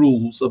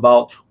rules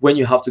about when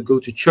you have to go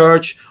to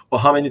church or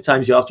how many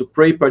times you have to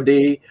pray per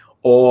day,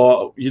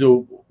 or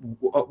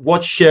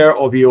what share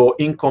of your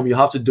income you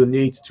have to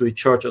donate to a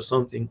church or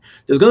something.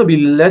 There's going to be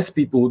less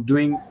people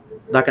doing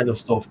that kind of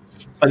stuff,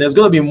 and there's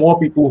going to be more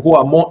people who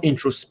are more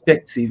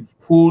introspective,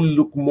 who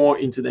look more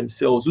into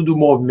themselves, who do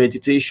more of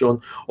meditation,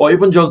 or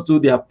even just do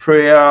their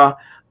prayer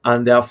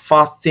and their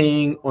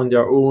fasting on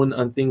their own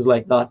and things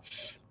like that.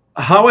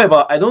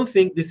 However, I don't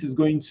think this is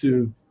going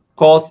to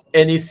cause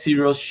any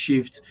serious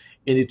shift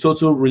in the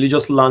total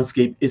religious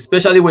landscape,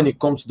 especially when it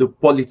comes to the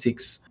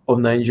politics of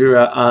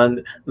Nigeria.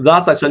 And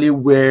that's actually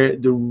where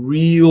the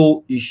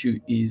real issue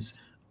is.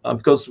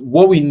 Because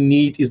what we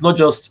need is not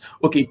just,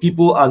 okay,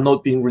 people are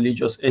not being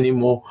religious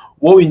anymore.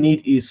 What we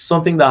need is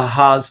something that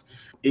has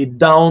a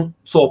down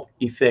top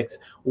effect.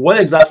 What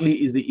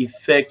exactly is the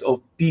effect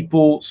of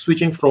people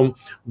switching from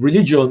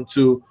religion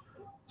to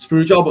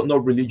spiritual but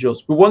not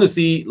religious? We want to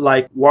see,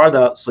 like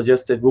Warda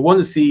suggested, we want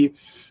to see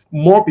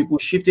more people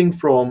shifting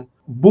from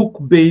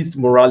book-based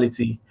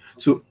morality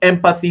to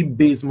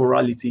empathy-based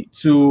morality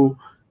to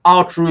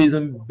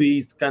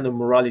altruism-based kind of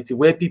morality,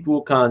 where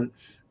people can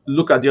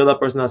look at the other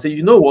person and say,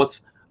 you know what,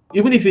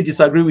 even if you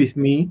disagree with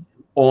me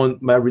on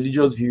my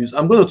religious views,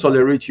 I'm going to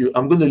tolerate you.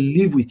 I'm going to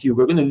live with you.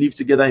 We're going to live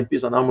together in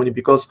peace and harmony,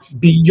 because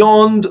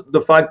beyond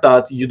the fact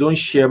that you don't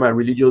share my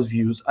religious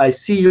views, I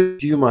see you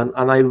as human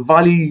and I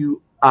value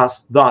you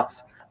as that.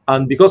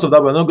 And because of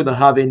that, we're not going to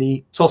have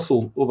any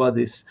tussle over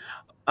this.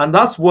 And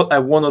that's what I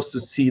want us to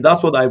see.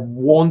 That's what I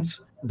want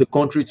the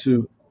country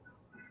to,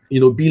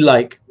 be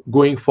like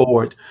going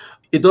forward.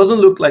 It doesn't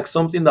look like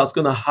something that's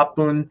going to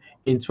happen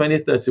in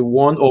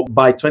 2031, or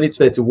by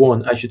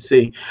 2031, I should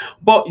say.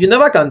 But you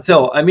never can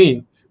tell. I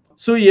mean,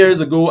 2 years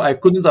ago, I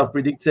couldn't have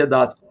predicted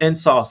that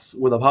NSAS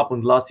would have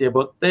happened last year,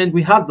 but then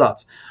we had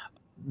that.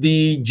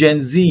 The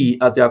Gen Z,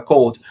 as they are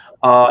called,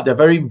 they're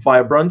very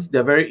vibrant,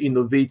 they're very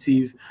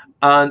innovative,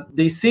 and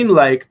they seem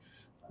like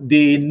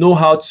they know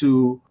how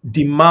to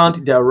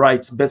demand their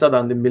rights better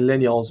than the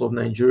millennials of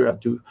Nigeria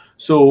do.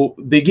 So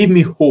they give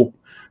me hope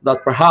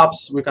that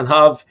perhaps we can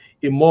have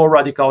a more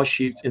radical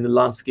shift in the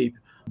landscape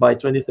by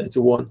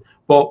 2031.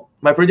 But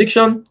my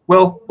prediction,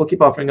 well, we'll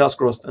keep our fingers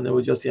crossed and then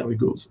we'll just see how it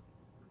goes.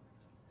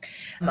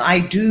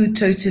 I do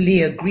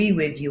totally agree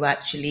with you,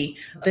 actually.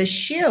 The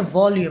sheer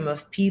volume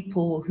of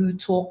people who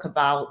talk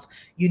about,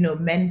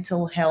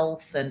 mental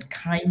health and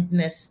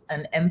kindness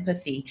and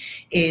empathy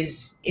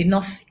is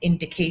enough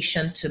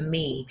indication to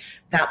me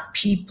that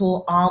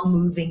people are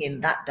moving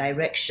in that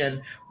direction,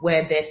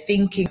 where they're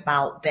thinking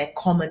about their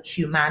common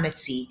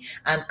humanity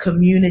and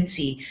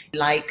community,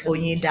 like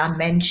Oyinda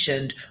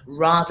mentioned,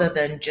 rather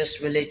than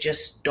just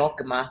religious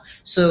dogma.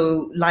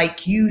 So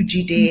like you,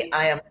 Jide,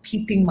 I am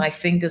keeping my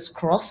fingers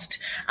crossed.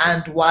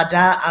 And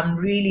Wada, I'm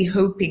really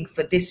hoping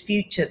for this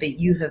future that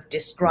you have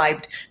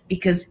described,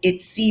 because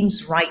it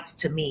seems right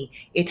to me.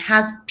 It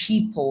has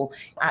people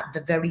at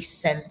the very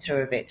center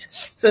of it.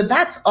 So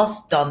that's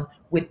us done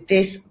with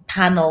this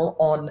panel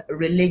on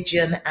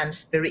religion and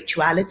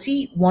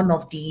spirituality, one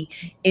of the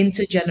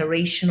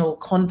intergenerational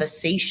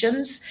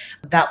conversations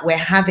that we're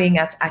having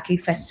at Aki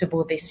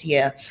Festival this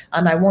year.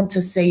 And I want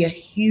to say a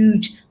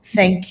huge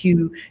thank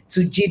you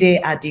to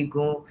Jide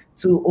Adigun,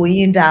 to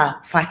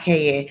Oyinda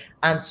Fakeye,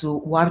 and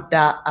to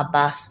Warda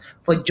Abbas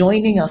for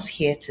joining us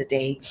here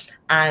today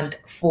and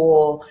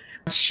for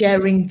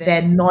sharing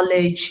their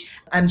knowledge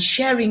and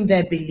sharing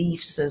their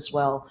beliefs as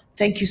well.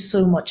 Thank you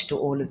so much to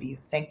all of you.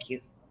 Thank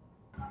you.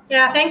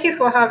 Yeah, thank you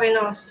for having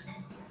us.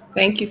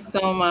 Thank you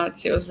so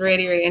much. It was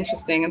really, really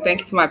interesting. And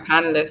thank you to my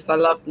panelists. I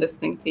loved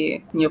listening to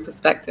you and your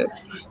perspectives.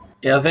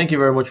 Yeah, thank you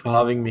very much for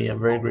having me. I'm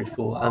very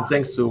grateful. And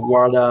thanks to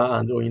Warda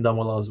and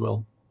Oyindamola as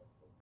well.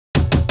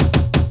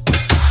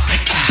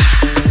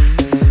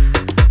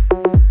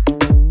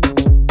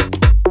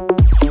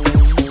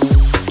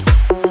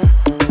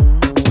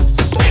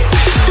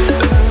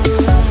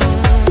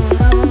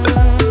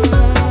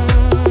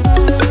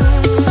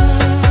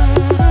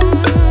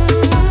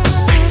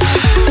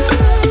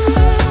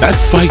 That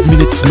 5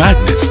 minutes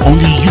madness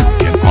only you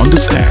can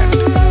understand.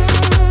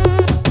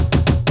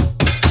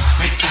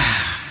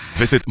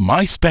 Visit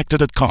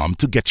myspectre.com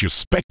to get your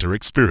Spectre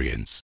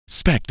experience.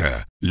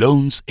 Spectre,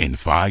 loans in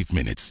 5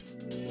 minutes.